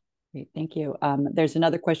 Great, thank you. There's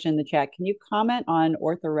another question in the chat. Can you comment on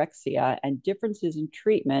orthorexia and differences in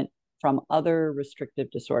treatment from other restrictive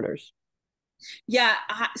disorders? Yeah,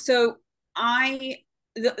 so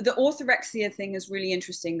the orthorexia thing is really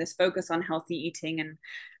interesting. This focus on healthy eating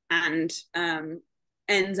and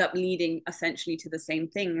ends up leading essentially to the same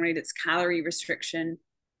thing, right? It's calorie restriction,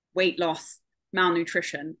 weight loss,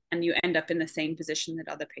 malnutrition, and you end up in the same position that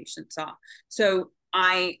other patients are. So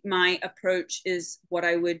my approach is what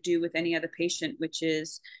I would do with any other patient, which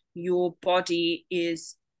is your body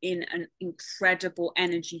is in an incredible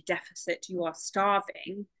energy deficit. You are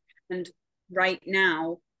starving. And right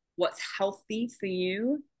now, what's healthy for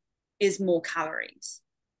you is more calories.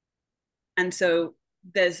 And so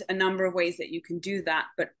there's a number of ways that you can do that,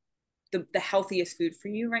 but the healthiest food for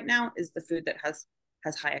you right now is the food that has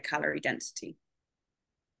higher calorie density.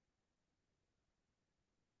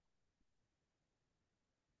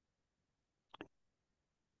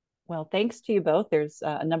 Well, thanks to you both. There's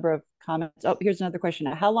a number of comments. Oh, here's another question.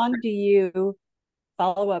 How long do you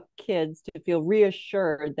follow up kids to feel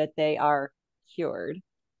reassured that they are cured?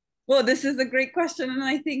 Well, this is a great question, and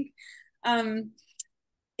I think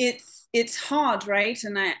it's hard, right?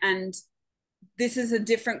 And this is a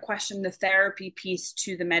different question, the therapy piece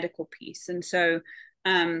to the medical piece. And so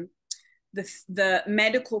the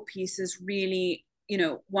medical piece is really,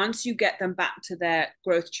 once you get them back to their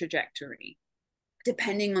growth trajectory,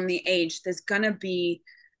 depending on the age, there's going to be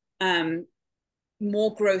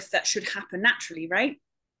more growth that should happen naturally, right?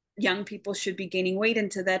 Young people should be gaining weight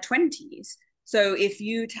into their 20s. So if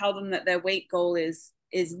you tell them that their weight goal is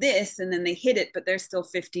this, and then they hit it, but they're still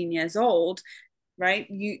 15 years old, right?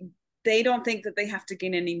 They don't think that they have to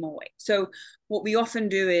gain any more weight. So what we often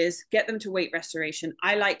do is get them to weight restoration.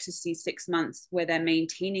 I like to see 6 months where they're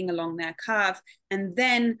maintaining along their curve. And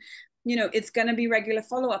then, it's going to be regular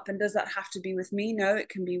follow-up. And does that have to be with me? No, it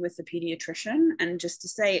can be with the pediatrician. And just to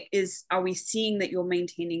say, are we seeing that you're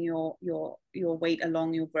maintaining your weight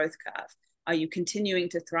along your growth curve? Are you continuing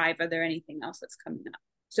to thrive? Are there anything else that's coming up?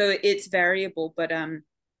 So it's variable, but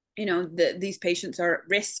these patients are at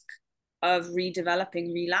risk of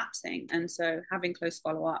redeveloping, relapsing. And so having close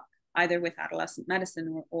follow-up, either with adolescent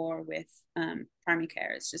medicine or with primary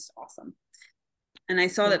care, is just awesome. And I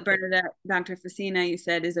saw that Bernadette, Dr. Facina, you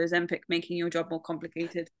said, is Ozempic making your job more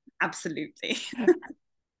complicated? Absolutely.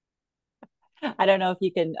 I don't know if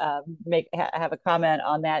you can have a comment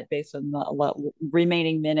on that based on the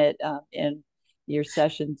remaining minute in your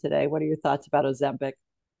session today. What are your thoughts about Ozempic?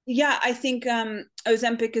 Yeah, I think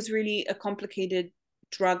Ozempic is really a complicated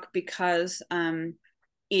drug because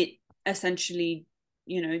it essentially,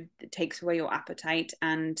 takes away your appetite,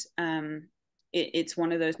 and it's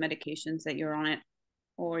one of those medications that you're on it,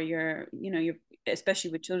 or you're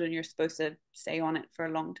especially with children, you're supposed to stay on it for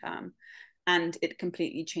a long term. And it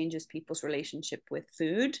completely changes people's relationship with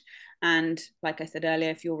food. And like I said earlier,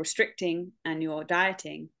 if you're restricting and you're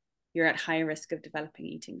dieting, you're at higher risk of developing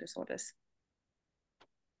eating disorders.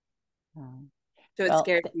 So it's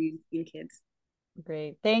scary in kids.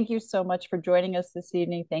 Great. Thank you so much for joining us this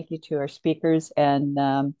evening. Thank you to our speakers, and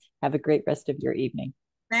have a great rest of your evening.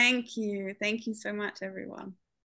 Thank you. Thank you so much, everyone.